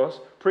 pre-cross,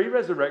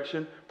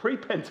 pre-resurrection,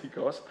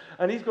 pre-Pentecost.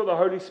 And he's got the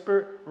Holy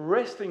Spirit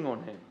resting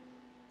on him.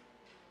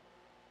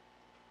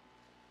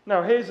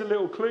 Now here's a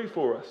little clue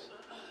for us.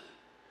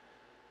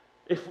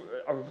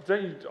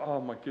 Oh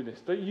my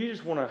goodness, don't you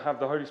just want to have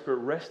the Holy Spirit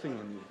resting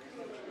on you?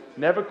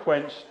 Never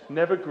quench,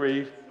 never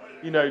grieve,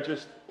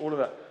 just all of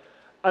that.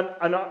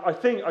 And I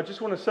think, I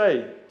just want to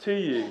say to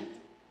you,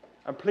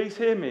 and please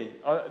hear me,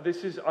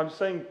 I'm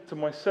saying to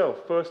myself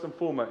first and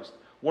foremost,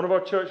 one of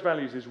our church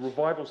values is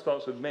revival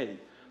starts with me.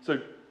 So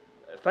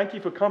thank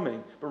you for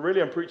coming, but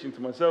really I'm preaching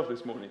to myself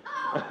this morning.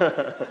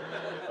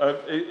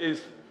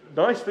 It's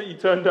nice that you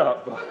turned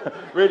up, but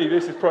really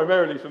this is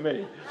primarily for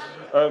me.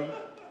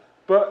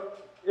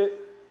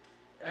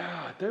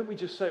 Don't we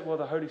just say, well,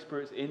 the Holy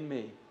Spirit's in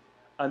me,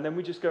 and then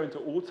we just go into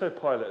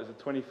autopilot as a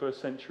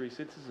 21st century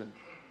citizen?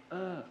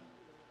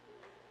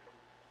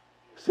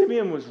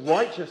 Simeon was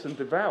righteous and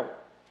devout.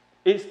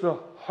 It's the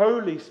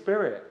Holy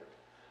Spirit.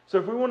 So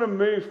if we want to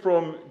move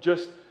from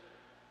just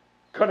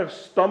kind of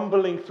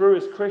stumbling through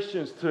as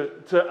Christians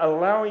to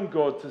allowing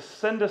God to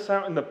send us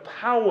out in the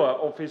power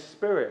of his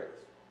Spirit,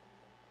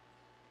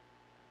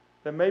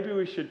 then maybe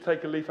we should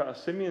take a leaf out of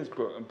Simeon's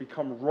book and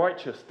become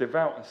righteous,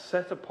 devout, and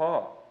set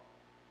apart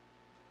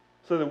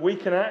so that we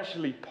can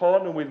actually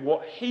partner with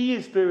what he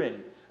is doing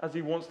as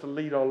he wants to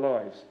lead our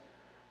lives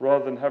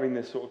rather than having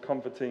this sort of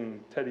comforting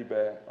teddy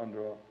bear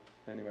under our...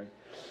 Anyway.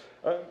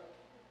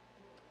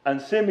 And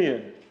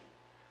Simeon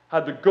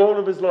had the goal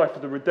of his life for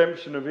the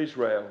redemption of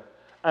Israel,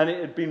 and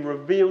it had been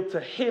revealed to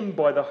him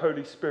by the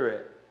Holy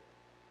Spirit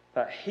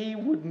that he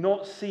would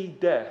not see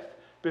death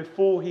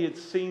before he had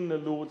seen the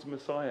Lord's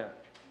Messiah.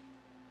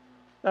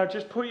 Now,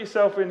 just put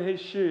yourself in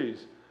his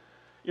shoes.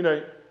 We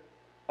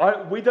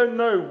don't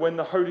know when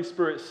the Holy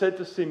Spirit said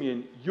to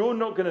Simeon, you're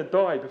not going to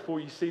die before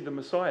you see the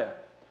Messiah.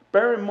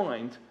 Bear in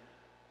mind,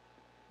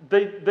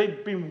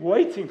 they'd been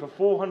waiting for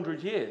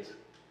 400 years.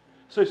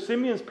 So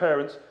Simeon's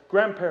parents,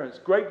 grandparents,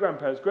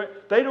 great-grandparents,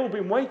 they'd all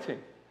been waiting,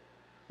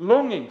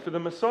 longing for the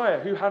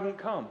Messiah who hadn't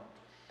come.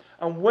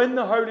 And when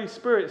the Holy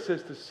Spirit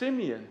says to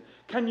Simeon,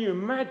 can you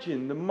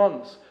imagine the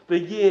months, the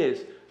years,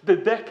 the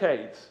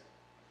decades?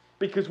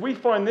 Because we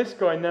find this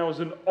guy now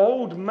as an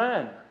old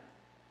man,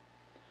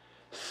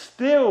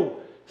 still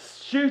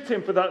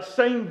shooting for that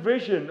same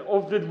vision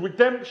of the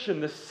redemption,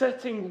 the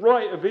setting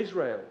right of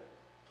Israel.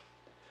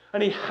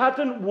 And he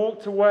hadn't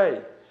walked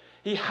away.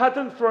 He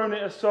hadn't thrown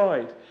it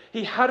aside.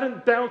 He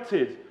hadn't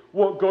doubted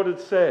what God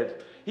had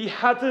said. He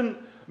hadn't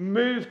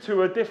moved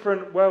to a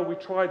different, well, we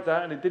tried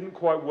that and it didn't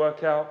quite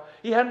work out.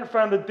 He hadn't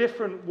found a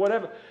different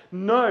whatever.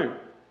 No.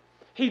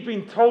 He'd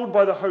been told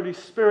by the Holy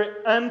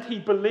Spirit and he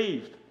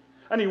believed.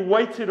 And he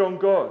waited on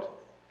God.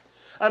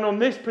 And on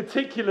this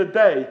particular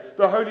day,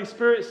 the Holy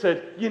Spirit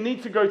said, you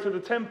need to go to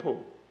the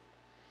temple.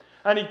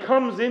 And he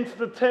comes into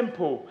the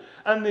temple,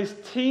 and this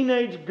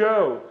teenage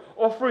girl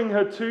offering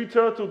her 2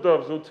 turtle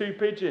doves or 2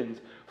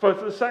 pigeons for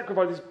the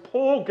sacrifice, this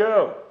poor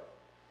girl.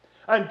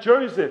 And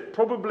Joseph,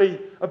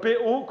 probably a bit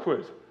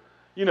awkward,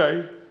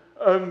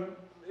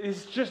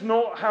 it's just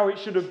not how it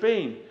should have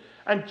been.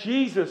 And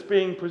Jesus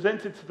being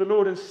presented to the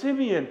Lord, and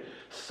Simeon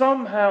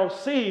somehow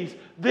sees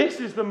this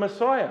is the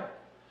Messiah.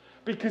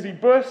 Because he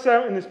bursts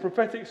out in this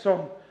prophetic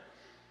song.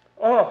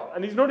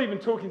 And he's not even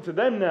talking to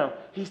them now.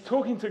 He's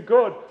talking to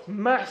God.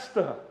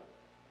 Master,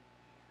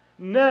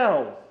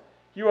 now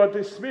you are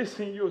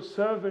dismissing your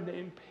servant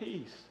in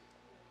peace.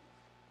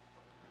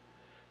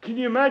 Can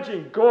you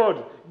imagine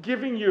God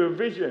giving you a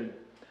vision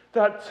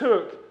that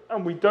took,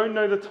 and we don't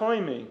know the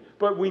timing,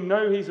 but we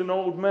know he's an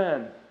old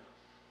man.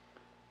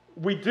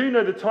 We do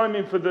know the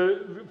timing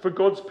for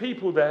God's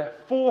people there,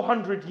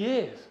 400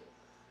 years.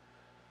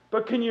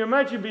 But can you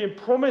imagine being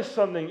promised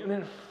something and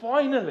then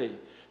finally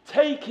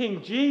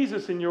taking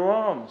Jesus in your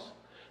arms,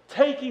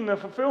 taking the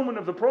fulfillment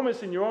of the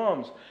promise in your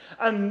arms,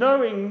 and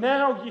knowing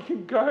now you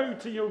can go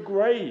to your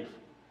grave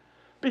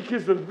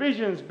because the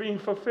vision's been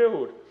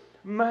fulfilled?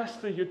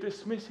 Master, you're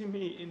dismissing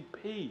me in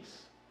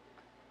peace,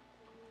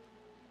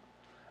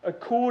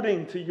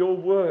 according to your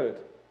word.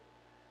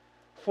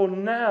 For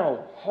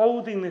now,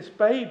 holding this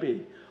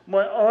baby,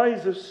 my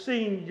eyes have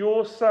seen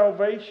your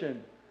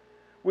salvation,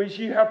 which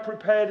you have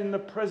prepared in the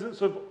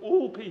presence of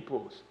all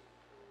peoples.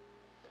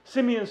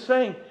 Simeon's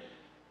saying,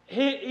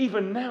 here,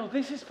 even now,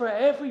 this is for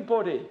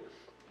everybody.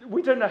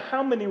 We don't know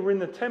how many were in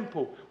the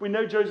temple. We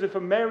know Joseph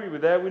and Mary were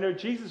there. We know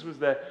Jesus was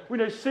there. We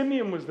know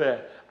Simeon was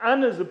there.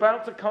 Anna's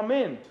about to come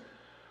in.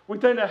 We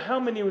don't know how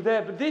many were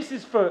there, but this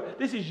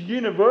is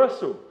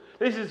universal.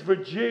 This is for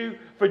Jew,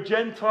 for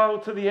Gentile,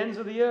 to the ends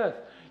of the earth.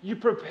 You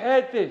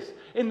prepared this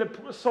in the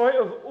sight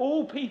of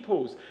all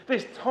peoples.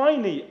 This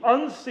tiny,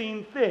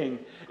 unseen thing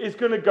is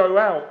going to go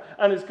out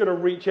and it's going to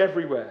reach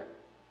everywhere.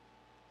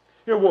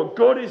 You know, what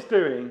God is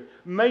doing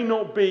may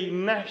not be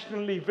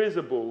nationally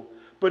visible,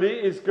 but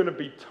it is going to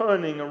be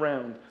turning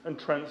around and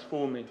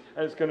transforming,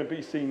 and it's going to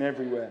be seen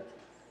everywhere.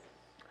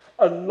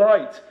 A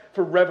light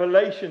for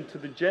revelation to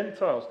the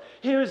Gentiles.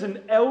 Here is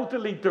an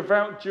elderly,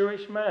 devout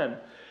Jewish man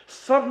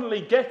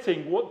suddenly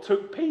getting what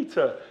took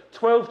Peter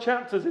 12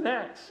 chapters in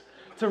Acts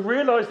to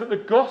realize that the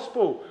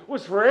gospel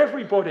was for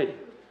everybody.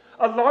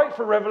 A light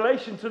for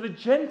revelation to the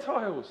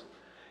Gentiles.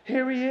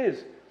 Here he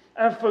is.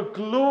 And for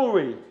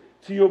glory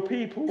to your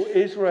people,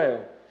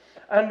 Israel.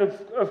 And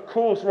of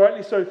course,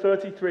 rightly so,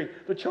 33,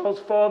 the child's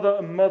father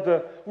and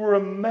mother were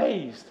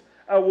amazed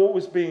at what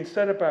was being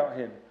said about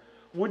him.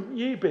 Wouldn't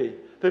you be?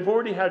 They've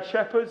already had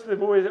shepherds.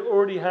 They've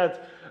already had...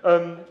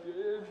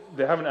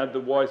 they haven't had the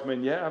wise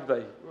men yet, have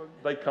they?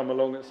 They come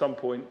along at some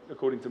point,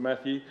 according to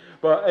Matthew.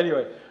 But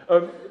anyway,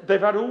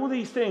 they've had all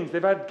these things.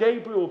 They've had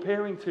Gabriel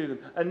appearing to them.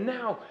 And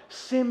now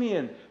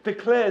Simeon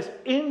declares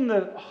in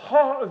the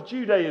heart of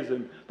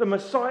Judaism, the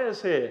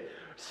Messiah's here.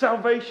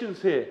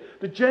 Salvation's here.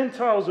 The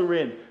Gentiles are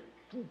in.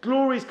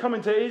 Glory's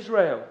coming to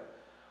Israel.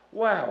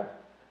 Wow.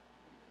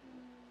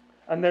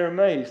 And they're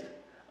amazed.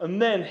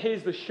 And then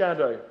here's the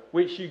shadow,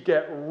 which you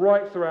get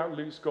right throughout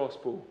Luke's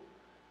gospel.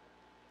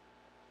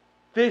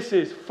 This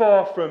is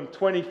far from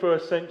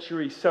 21st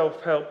century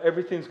self-help.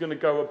 Everything's going to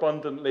go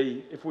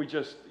abundantly if we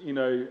just,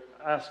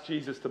 ask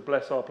Jesus to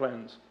bless our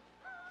plans.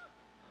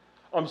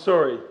 I'm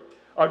sorry.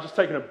 I've just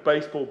taken a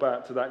baseball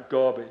bat to that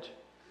garbage.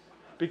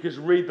 Because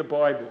read the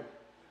Bible.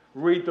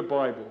 Read the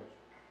Bible.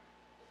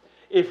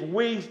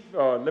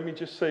 Let me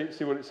just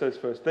see what it says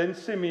first. Then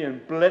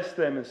Simeon blessed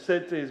them and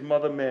said to his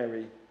mother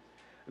Mary,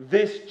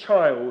 "This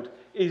child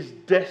is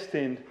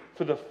destined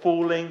for the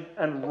falling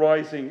and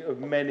rising of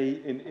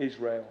many in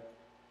Israel,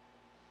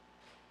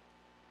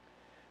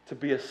 to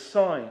be a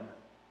sign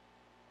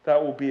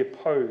that will be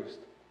opposed,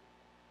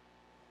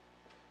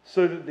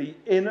 so that the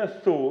inner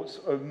thoughts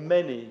of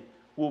many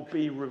will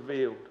be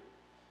revealed."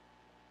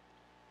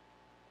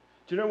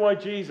 Do you know why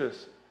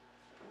Jesus,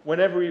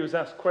 whenever he was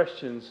asked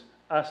questions,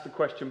 asked the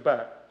question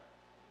back?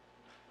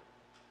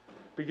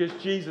 Because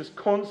Jesus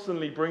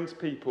constantly brings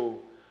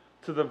people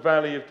to the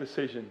valley of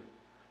decision,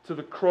 to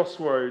the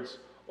crossroads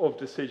of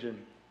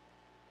decision.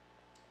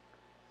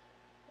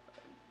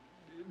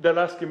 They'll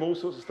ask him all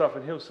sorts of stuff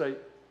and he'll say,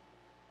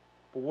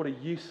 "But what do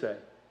you say?"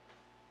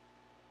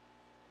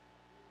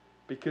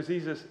 Because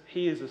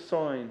he is a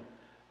sign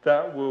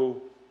that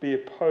will be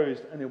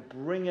opposed, and he'll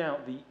bring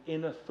out the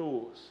inner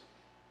thoughts.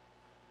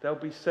 They'll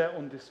be set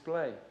on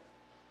display.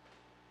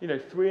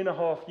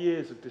 3.5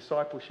 years of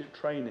discipleship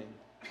training,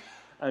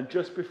 and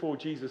just before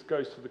Jesus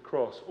goes to the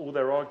cross, all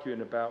they're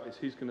arguing about is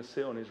who's going to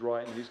sit on his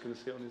right and who's going to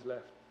sit on his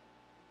left.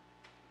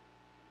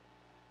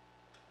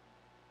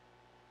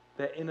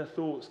 Their inner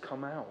thoughts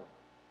come out.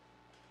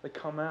 They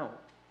come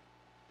out.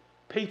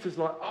 Peter's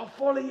like, "I'll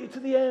follow you to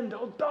the end.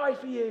 I'll die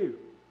for you."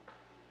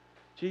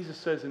 Jesus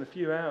says, in a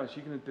few hours,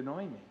 you're going to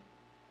deny me.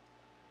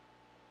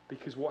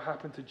 Because what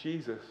happened to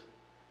Jesus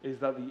is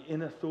that the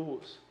inner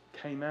thoughts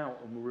came out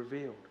and were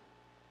revealed.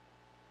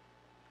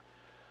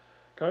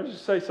 Can I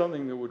just say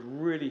something that would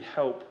really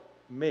help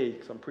me,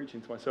 because I'm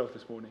preaching to myself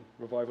this morning,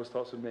 revival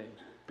starts with me,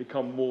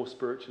 become more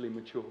spiritually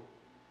mature?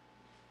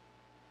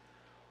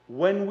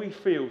 When we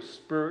feel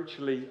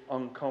spiritually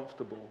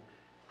uncomfortable,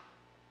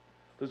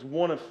 there's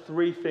one of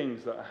three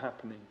things that are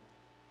happening.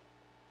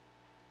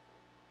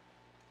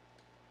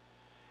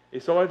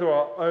 It's either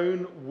our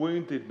own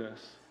woundedness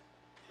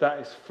that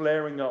is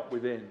flaring up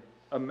within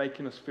and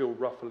making us feel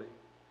roughly,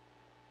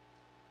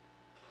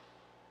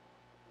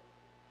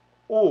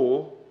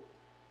 or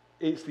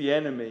it's the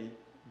enemy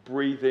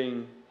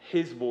breathing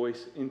his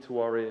voice into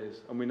our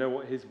ears, and we know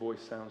what his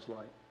voice sounds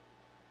like: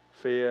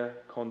 fear,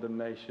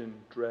 condemnation,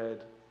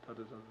 dread,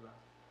 da-da-da-da.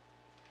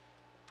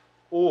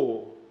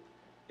 Or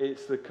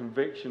it's the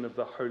conviction of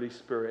the Holy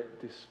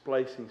Spirit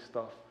displacing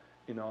stuff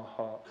in our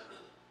hearts.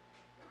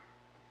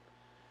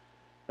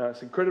 Now,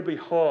 it's incredibly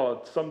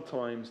hard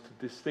sometimes to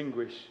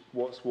distinguish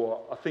what's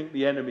what. I think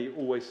the enemy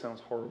always sounds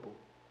horrible.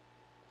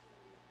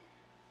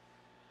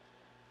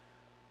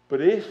 But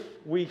if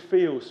we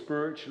feel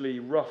spiritually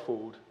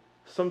ruffled,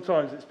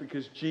 sometimes it's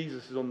because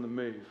Jesus is on the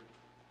move.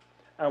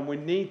 And we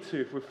need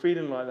to, if we're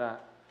feeling like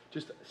that,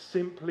 just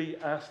simply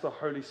ask the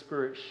Holy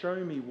Spirit, show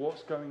me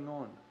what's going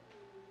on.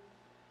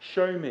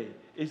 Show me.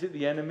 Is it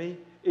the enemy?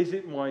 Is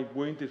it my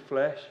wounded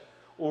flesh?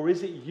 Or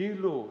is it you,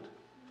 Lord?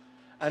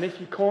 And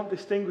if you can't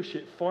distinguish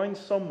it, find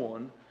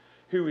someone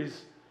who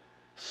is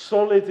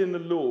solid in the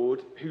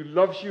Lord, who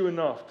loves you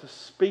enough to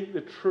speak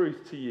the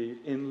truth to you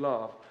in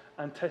love,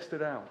 and test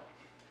it out.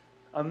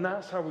 And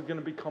that's how we're going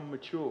to become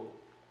mature.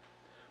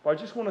 But I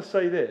just want to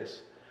say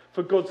this.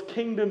 For God's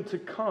kingdom to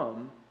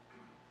come,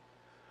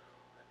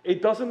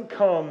 it doesn't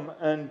come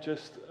and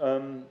just...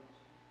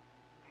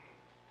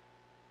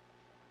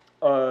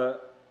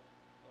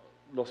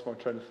 lost my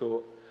train of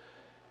thought.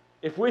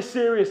 If we're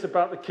serious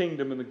about the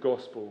kingdom and the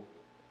gospel,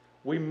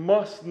 we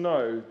must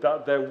know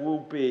that there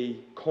will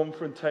be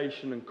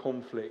confrontation and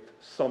conflict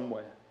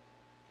somewhere.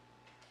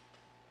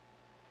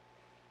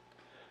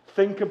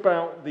 Think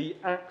about the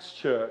Acts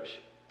church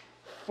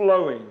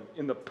flowing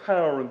in the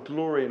power and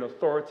glory and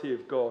authority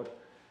of God.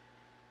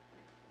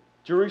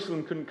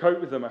 Jerusalem couldn't cope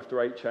with them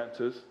after 8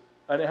 chapters,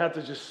 and it had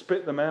to just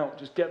spit them out,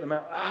 just get them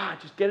out.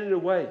 Just get it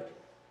away.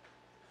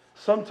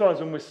 Sometimes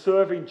when we're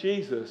serving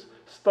Jesus,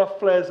 stuff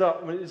flares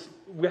up.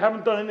 We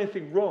haven't done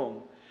anything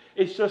wrong.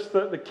 It's just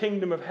that the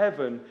kingdom of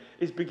heaven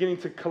is beginning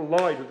to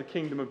collide with the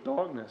kingdom of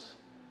darkness.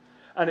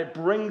 And it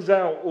brings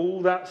out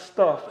all that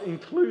stuff,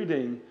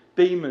 including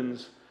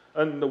demons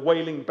and the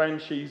wailing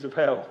banshees of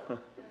hell.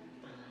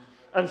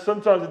 And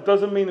sometimes it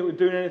doesn't mean that we're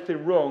doing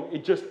anything wrong.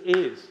 It just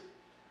is.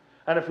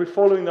 And if we're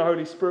following the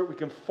Holy Spirit, we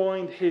can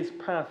find his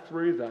path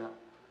through that.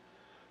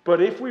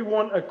 But if we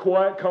want a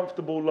quiet,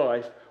 comfortable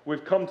life,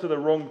 we've come to the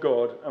wrong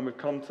God and we've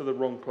come to the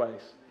wrong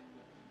place.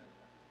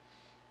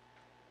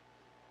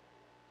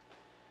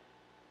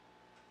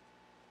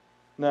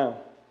 Now,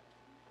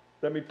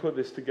 let me put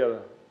this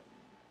together.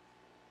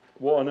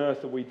 What on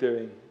earth are we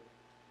doing?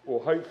 Or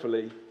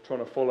hopefully trying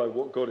to follow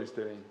what God is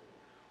doing.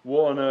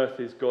 What on earth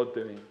is God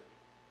doing?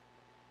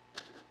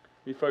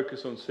 Let me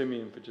focus on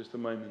Simeon for just a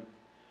moment.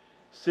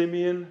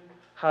 Simeon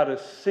had a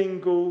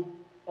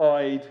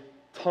single-eyed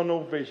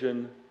tunnel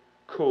vision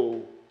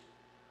call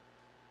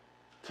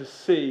to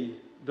see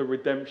the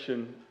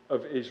redemption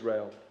of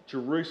Israel.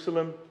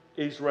 Jerusalem,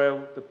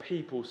 Israel, the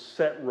people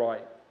set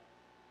right.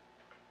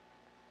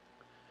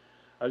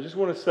 I just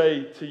want to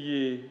say to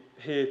you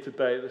here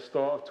today at the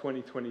start of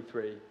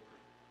 2023,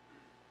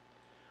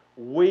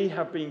 we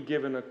have been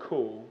given a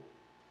call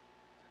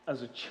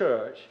as a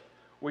church,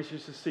 which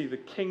is to see the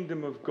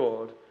kingdom of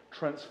God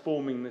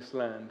transforming this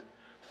land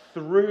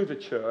through the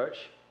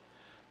church,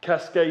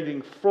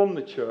 cascading from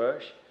the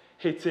church,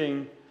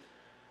 hitting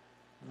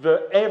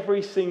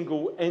every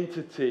single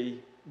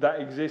entity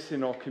that exists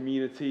in our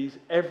communities,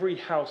 every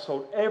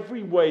household,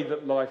 every way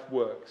that life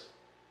works.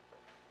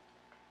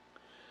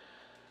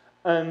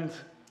 And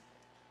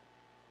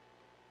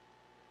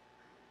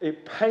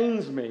it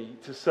pains me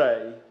to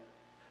say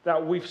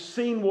that we've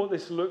seen what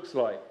this looks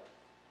like.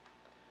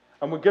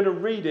 And we're going to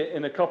read it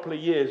in a couple of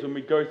years when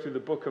we go through the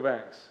book of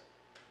Acts.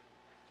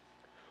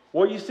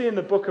 What you see in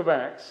the book of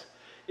Acts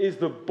is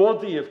the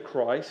body of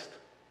Christ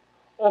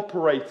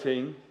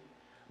operating,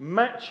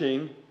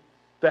 matching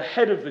the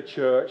head of the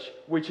church,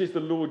 which is the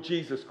Lord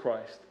Jesus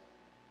Christ.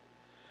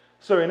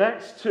 So in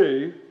Acts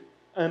 2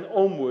 and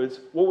onwards,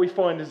 what we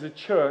find is a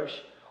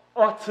church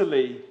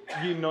utterly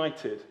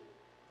united,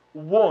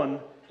 one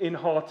in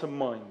heart and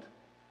mind.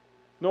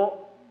 Not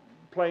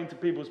playing to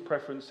people's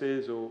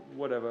preferences or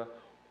whatever.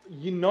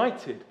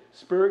 United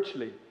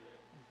spiritually,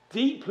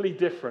 deeply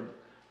different.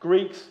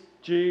 Greeks,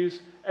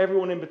 Jews,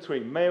 everyone in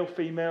between, male,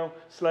 female,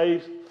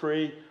 slaves,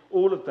 free,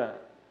 all of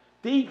that.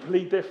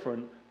 Deeply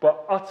different,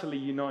 but utterly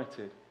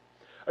united.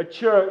 A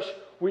church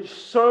which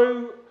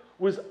so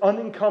was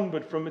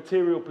unencumbered from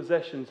material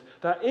possessions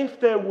that if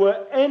there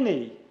were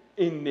any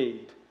in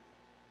need,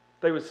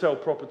 they would sell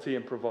property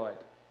and provide.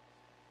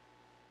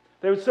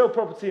 They would sell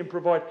property and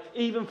provide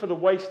even for the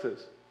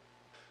wasters,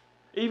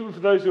 even for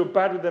those who are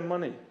bad with their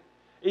money,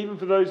 even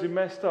for those who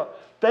messed up.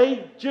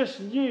 They just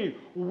knew,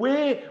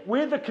 we're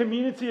the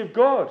community of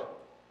God.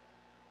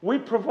 We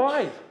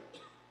provide.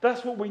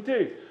 That's what we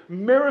do.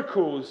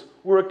 Miracles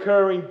were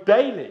occurring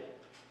daily.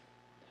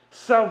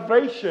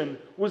 Salvation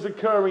was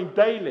occurring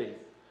daily.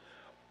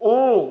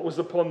 Awe was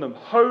upon them.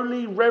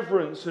 Holy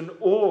reverence and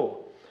awe.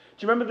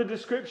 Do you remember the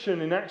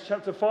description in Acts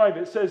chapter 5?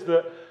 It says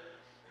that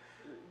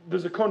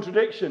there's a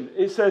contradiction.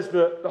 It says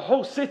that the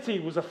whole city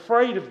was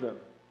afraid of them.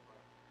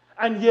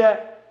 And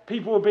yet,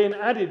 people were being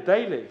added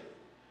daily.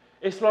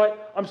 It's like,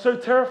 I'm so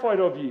terrified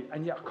of you,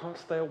 and yet I can't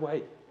stay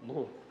away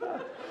more.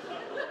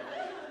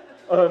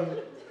 Do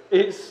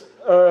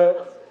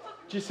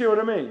you see what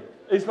I mean?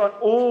 It's like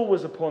awe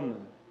was upon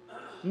them.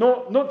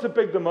 Not to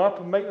big them up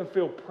and make them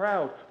feel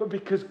proud, but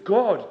because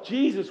God,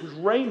 Jesus, was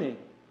reigning.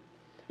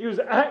 He was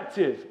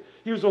active.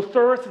 He was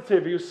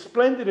authoritative. He was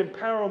splendid in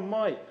power and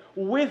might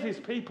with his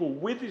people,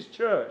 with his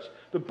church.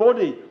 The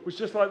body was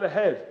just like the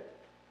head.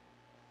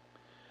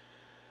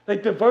 They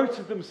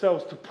devoted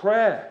themselves to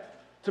prayer,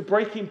 to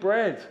breaking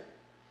bread.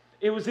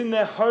 It was in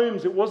their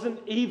homes. It wasn't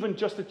even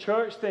just a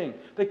church thing.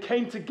 They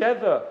came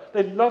together.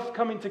 They loved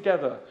coming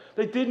together.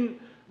 They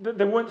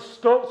weren't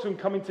stopped from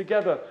coming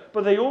together,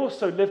 but they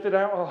also lived it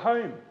out at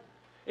home,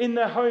 in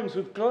their homes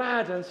with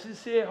glad and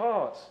sincere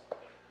hearts.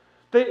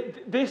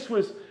 This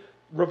was,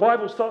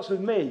 revival starts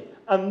with me,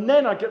 and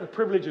then I get the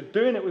privilege of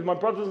doing it with my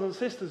brothers and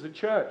sisters at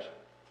church.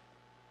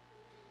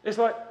 It's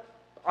like,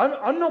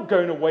 I'm not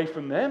going away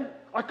from them.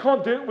 I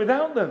can't do it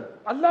without them.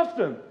 I love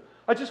them.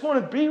 I just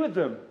want to be with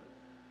them.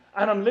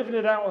 And I'm living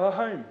it out at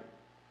home.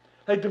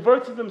 They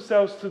devoted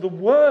themselves to the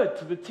word,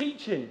 to the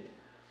teaching,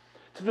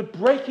 to the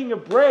breaking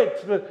of bread,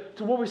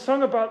 to what we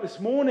sung about this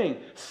morning.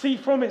 See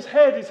from his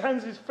head, his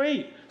hands, his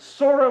feet,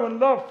 sorrow and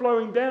love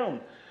flowing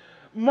down.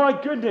 My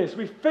goodness,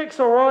 we fix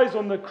our eyes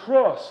on the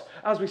cross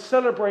as we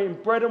celebrate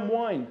in bread and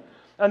wine.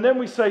 And then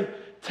we say,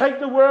 take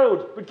the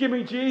world, but give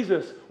me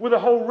Jesus with a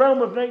whole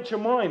realm of nature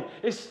mine.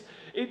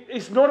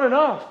 It's not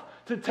enough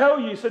to tell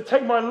you, so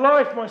take my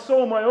life, my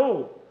soul, my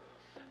all.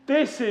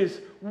 This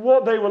is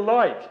what they were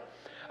like.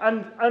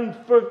 And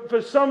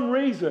for some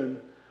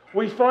reason,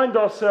 we find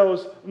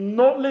ourselves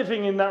not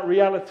living in that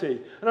reality.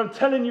 And I'm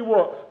telling you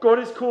what, God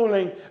is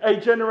calling a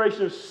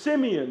generation of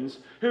Simeons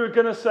who are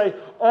going to say,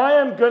 I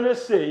am going to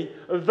see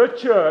the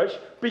church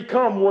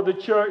become what the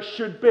church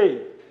should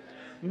be.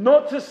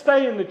 Not to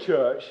stay in the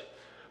church,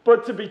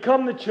 but to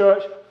become the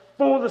church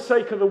for the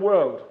sake of the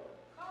world.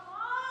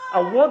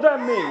 And what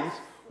that means,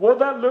 what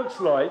that looks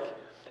like,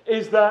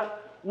 is that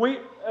we...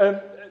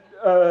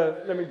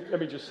 let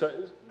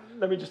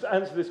me just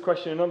answer this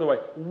question another way.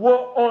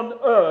 What on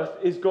earth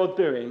is God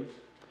doing?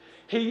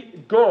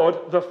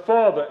 God, the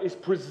Father, is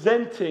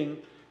presenting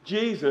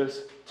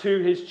Jesus to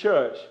his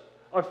church.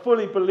 I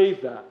fully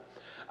believe that.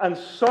 And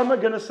some are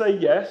going to say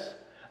yes,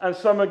 and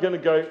some are going to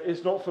go,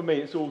 it's not for me,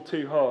 it's all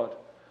too hard.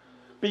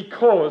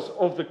 Because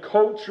of the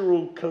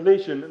cultural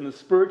collision and the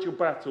spiritual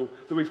battle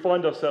that we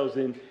find ourselves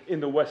in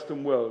the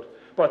Western world.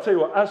 But I tell you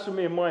what, as for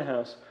me and my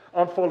house,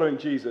 I'm following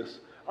Jesus.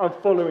 I'm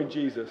following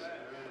Jesus.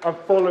 I'm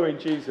following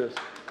Jesus.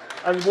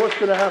 And what's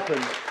going to happen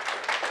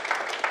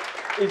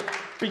is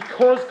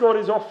because God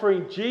is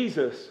offering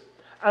Jesus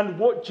and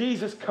what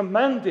Jesus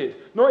commanded,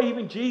 not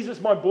even Jesus,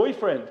 my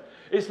boyfriend.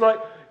 It's like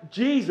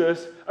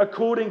Jesus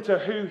according to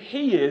who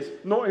he is,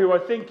 not who I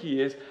think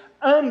he is,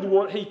 and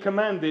what he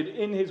commanded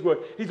in his word.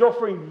 He's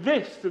offering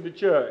this to the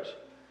church.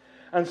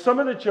 And some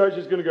of the church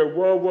is going to go,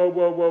 whoa, whoa,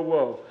 whoa, whoa,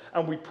 whoa.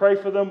 And we pray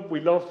for them,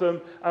 we love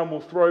them, and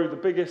we'll throw the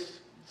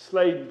biggest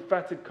slayed,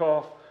 fatted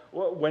calf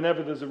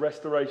whenever there's a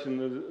restoration,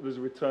 there's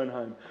a return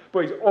home.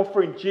 But he's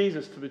offering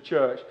Jesus to the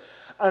church.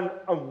 And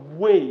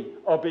we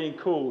are being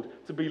called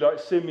to be like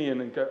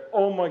Simeon and go,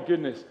 oh my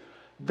goodness,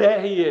 there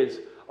he is.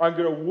 I'm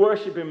going to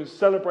worship him and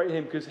celebrate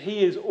him because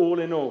he is all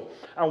in all.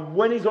 And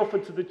when he's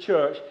offered to the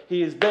church,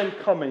 he is then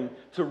coming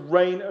to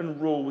reign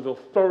and rule with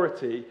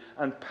authority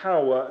and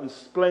power and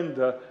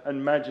splendor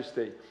and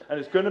majesty. And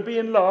it's going to be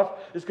in love.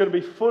 It's going to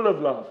be full of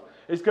love.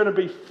 It's going to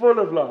be full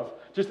of love,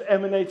 just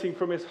emanating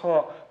from his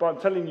heart. But I'm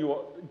telling you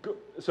what,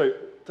 so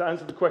to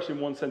answer the question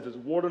in one sentence,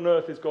 what on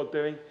earth is God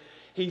doing?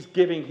 He's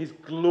giving his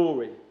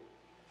glory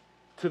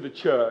to the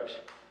church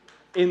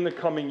in the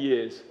coming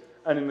years.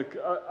 And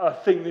I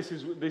think this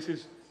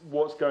is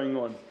what's going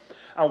on.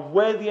 And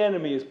where the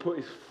enemy has put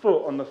his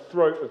foot on the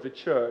throat of the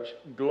church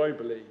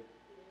globally,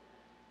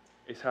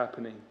 it's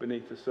happening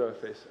beneath the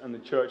surface. And the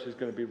church is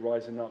going to be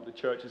rising up. The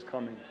church is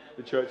coming.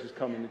 The church is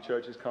coming. The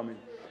church is coming.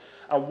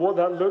 And what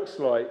that looks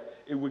like,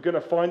 we're going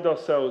to find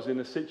ourselves in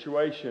a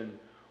situation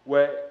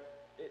where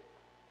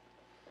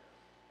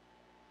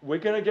we're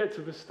going to get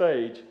to the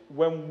stage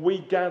when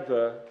we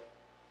gather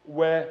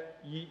where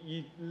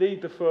you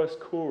lead the first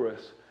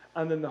chorus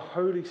and then the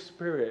Holy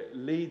Spirit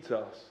leads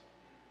us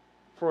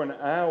for an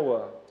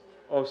hour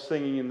of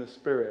singing in the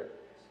Spirit.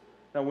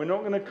 Now, we're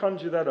not going to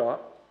conjure that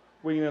up.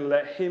 We're going to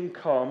let him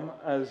come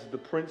as the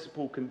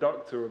principal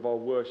conductor of our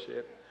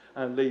worship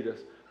and lead us.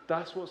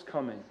 That's what's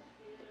coming.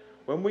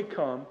 When we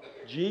come,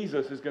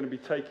 Jesus is going to be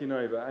taking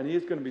over and he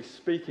is going to be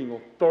speaking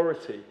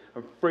authority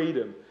and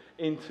freedom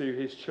into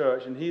his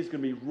church and he's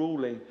going to be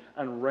ruling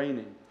and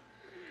reigning.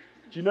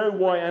 Do you know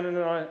why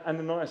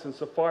Ananias and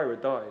Sapphira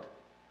died?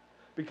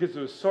 Because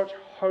there was such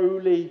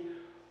holy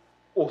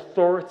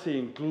authority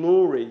and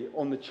glory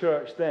on the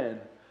church then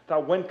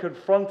that when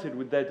confronted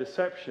with their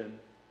deception,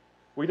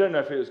 we don't know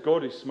if it was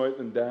God who smote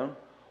them down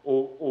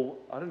or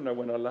I don't know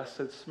when I last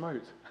said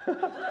smote.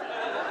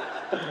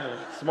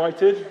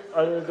 Smited?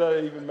 I don't know if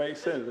that even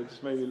makes sense. It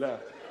just made me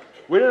laugh.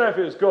 We don't know if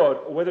it was God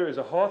or whether it was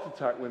a heart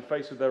attack when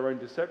faced with their own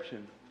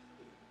deception.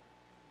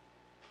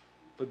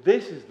 But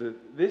this is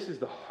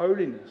the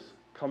holiness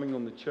coming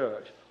on the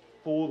church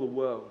for the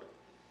world.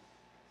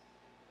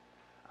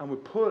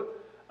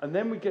 And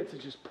then we get to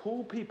just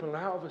pull people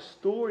out of a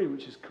story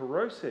which is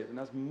corrosive and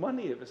has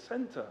money at the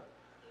center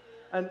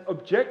and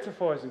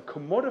objectifies and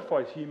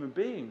commodifies human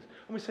beings.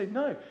 And we say,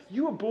 no,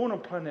 you were born on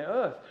planet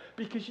Earth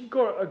because you've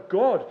got a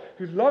God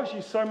who loves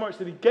you so much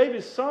that he gave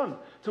his son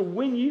to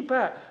win you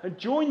back and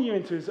join you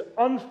into his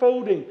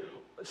unfolding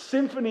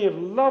symphony of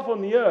love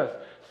on the earth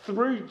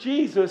through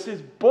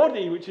Jesus'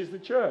 body, which is the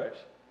church.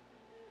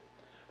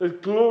 There's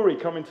glory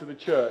coming to the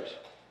church.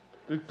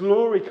 There's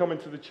glory coming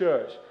to the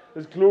church.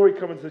 There's glory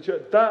coming to the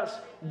church. That's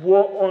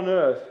what on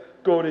earth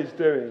God is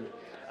doing.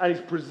 And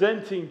he's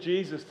presenting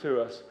Jesus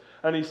to us.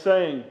 And he's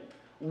saying,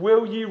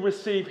 will you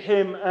receive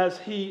him as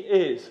he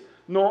is,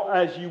 not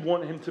as you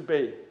want him to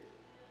be?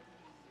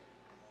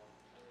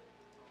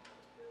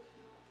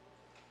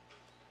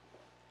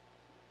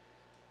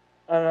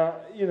 And,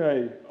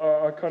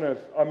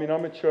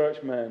 I'm a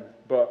church man,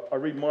 but I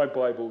read my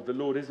Bible. The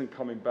Lord isn't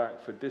coming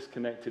back for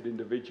disconnected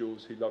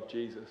individuals who love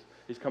Jesus.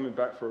 He's coming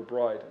back for a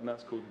bride, and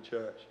that's called the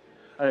church.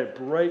 And it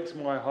breaks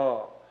my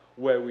heart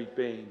where we've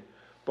been.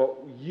 But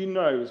you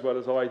know as well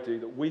as I do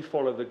that we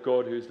follow the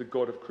God who is the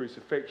God of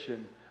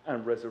crucifixion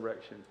and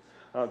resurrection.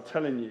 And I'm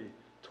telling you,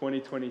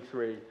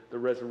 2023, the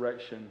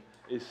resurrection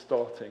is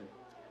starting.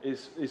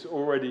 It's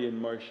already in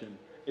motion.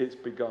 It's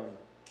begun.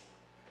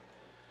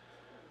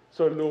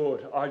 So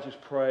Lord, I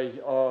just pray,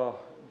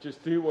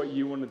 just do what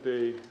you want to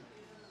do.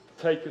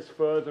 Take us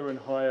further and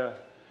higher.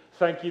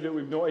 Thank you that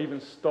we've not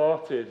even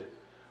started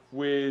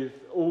with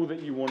all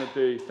that you want to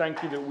do.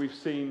 Thank you that we've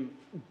seen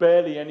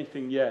barely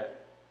anything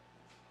yet.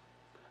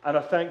 And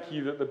I thank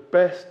you that the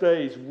best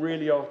days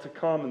really are to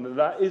come, and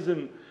that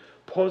isn't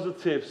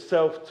positive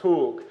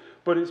self-talk,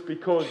 but it's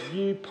because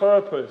you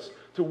purpose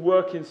to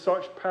work in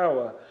such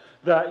power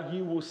that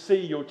you will see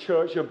your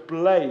church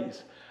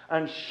ablaze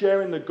and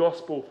sharing the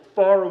gospel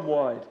far and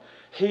wide,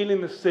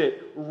 healing the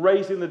sick,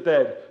 raising the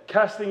dead,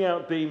 casting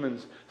out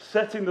demons,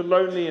 setting the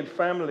lonely in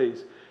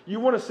families. You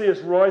want to see us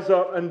rise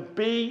up and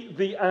be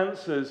the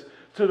answers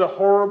to the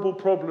horrible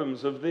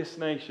problems of this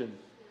nation.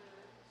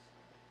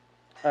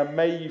 And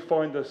may you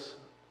find us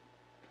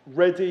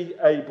ready,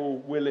 able,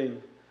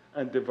 willing,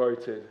 and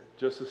devoted,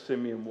 just as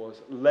Simeon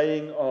was,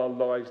 laying our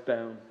lives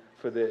down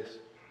for this.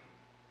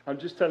 I'm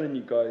just telling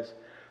you guys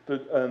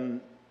that,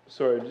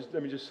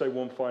 let me just say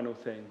one final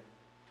thing.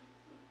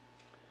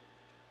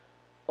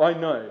 I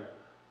know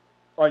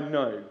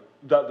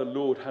that the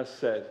Lord has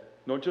said,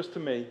 not just to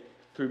me,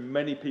 through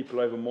many people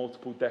over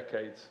multiple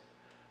decades,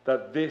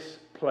 that this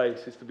place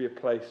is to be a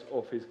place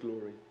of his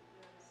glory.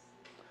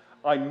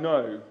 I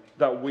know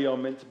that we are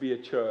meant to be a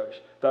church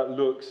that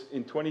looks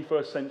in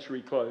 21st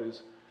century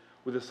clothes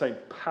with the same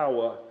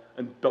power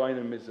and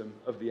dynamism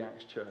of the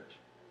Acts church.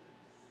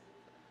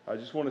 I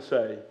just want to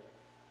say,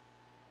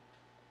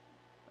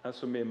 as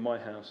for me and my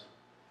house,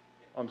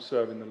 I'm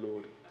serving the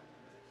Lord.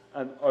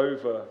 And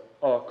over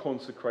are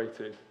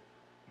consecrated,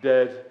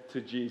 dead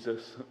to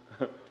Jesus,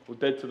 or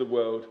dead to the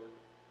world,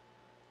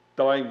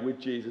 dying with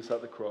Jesus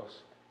at the cross.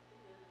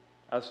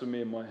 As for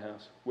me and my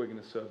house, we're going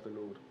to serve the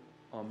Lord.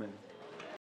 Amen.